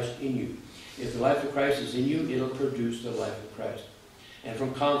of Christ in you. If the life of Christ is in you, it'll produce the life of Christ. And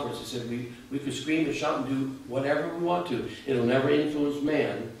from conference, it said we could scream and shout and do whatever we want to. It'll never influence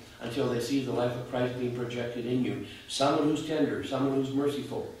man until they see the life of Christ being projected in you. Someone who's tender, someone who's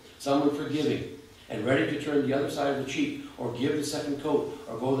merciful, someone forgiving, and ready to turn the other side of the cheek, or give the second coat,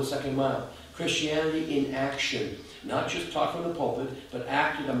 or go the second mile. Christianity in action. Not just taught from the pulpit, but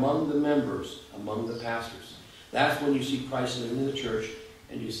acted among the members, among the pastors. That's when you see Christ living in the church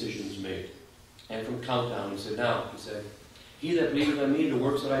and decisions made. And from countdown, he said, he that believeth on me, the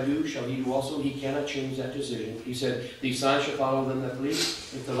works that I do, shall he do also. He cannot change that decision. He said, these signs shall follow them that believe.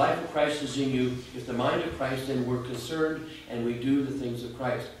 If the life of Christ is in you, if the mind of Christ, then we're concerned and we do the things of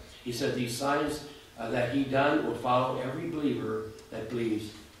Christ. He said, these signs that he done will follow every believer that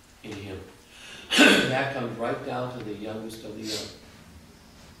believes in him. That comes right down to the youngest of the young.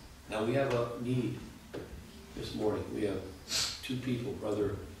 Now we have a need this morning. We have two people,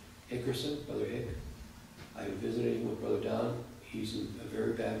 Brother Hickerson, Brother Hick. I visited him with Brother Don. He's in a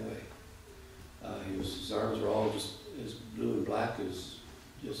very bad way. His arms are all just as blue and black as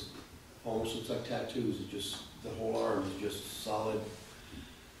just almost looks like tattoos. It just, the whole arm is just solid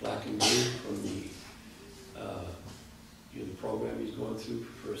black and blue from the the program he's going through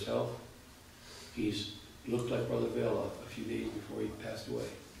for his health. He's looked like Brother Vela a few days before he passed away.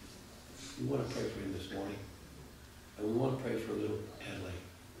 We want to pray for him this morning. And we want to pray for little Adelaide.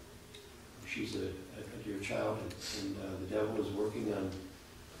 She's a dear child, and the devil is working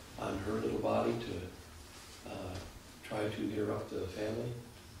on her little body to try to interrupt the family.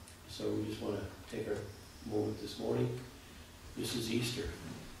 So we just want to take our moment this morning. This is Easter.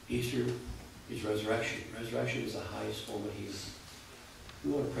 Easter is resurrection. Resurrection is the highest form of healing.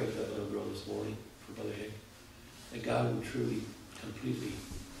 We want to pray for that little girl this morning, for Brother Hick, that God will truly, completely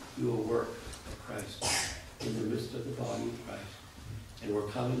do a work of Christ in the midst of the body of Christ. And we're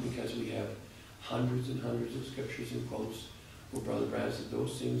coming because we have hundreds and hundreds of scriptures and quotes where Brother Branham said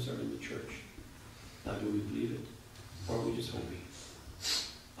those things are in the church. Now, do we believe it? Or are we just hoping?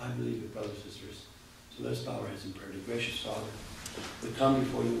 I believe it, brothers and sisters. So let's bow our heads in prayer. Gracious Father, we come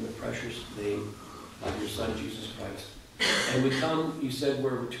before you in the precious name of your Son, Jesus Christ. And we come, you said,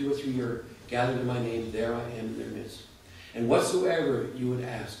 where 2 or 3 are gathered in my name, there I am in their midst. And whatsoever you would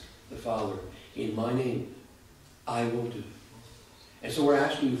ask the Father in my name, I will do. And so we're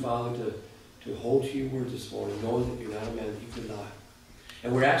asking you, Father, to hold to your word this morning, knowing that you're not a man that you could lie.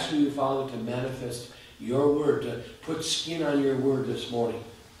 And we're asking you, Father, to manifest your word, to put skin on your word this morning.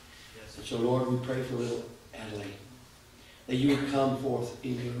 Yes. And so, Lord, we pray for little Adelaide, that you would come forth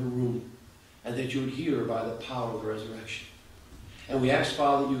into her room, and that you would heal her by the power of the resurrection. And we ask,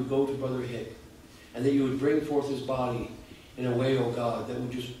 Father, that you would go to Brother Hick, and that you would bring forth his body in a way, oh God, that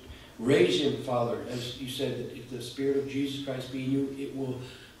would just raise him, Father, as you said, that if the Spirit of Jesus Christ be in you, it will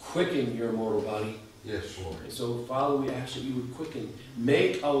quicken your mortal body. Yes, Lord. And so, Father, we ask that you would quicken,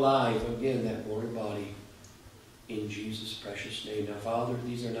 make alive again that mortal body in Jesus' precious name. Now, Father,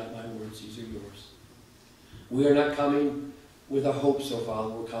 these are not my words, these are yours. We are not coming with a hope, so Father,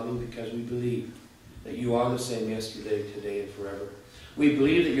 we're coming because we believe that you are the same yesterday, today, and forever. We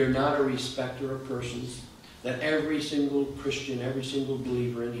believe that you're not a respecter of persons, that every single Christian, every single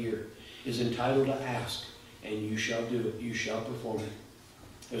believer in here is entitled to ask, and you shall do it, you shall perform it.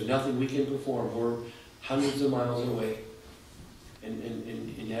 There's nothing we can perform. We're hundreds of miles away.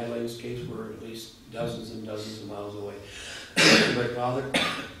 In Adelaide's case, we're at least dozens and dozens of miles away. But Father,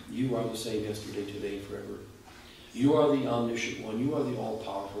 you are the same yesterday, today, and forever. You are the omniscient one. You are the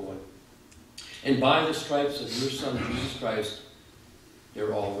all-powerful one. And by the stripes of your Son, Jesus Christ,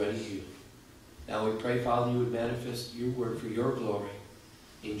 they're already healed. Now we pray, Father, you would manifest your word for your glory.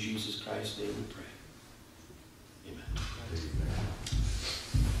 In Jesus Christ's name we pray. Amen.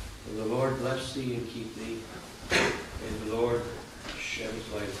 And the Lord bless thee and keep thee. And the Lord shed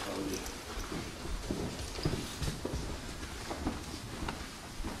his light upon thee.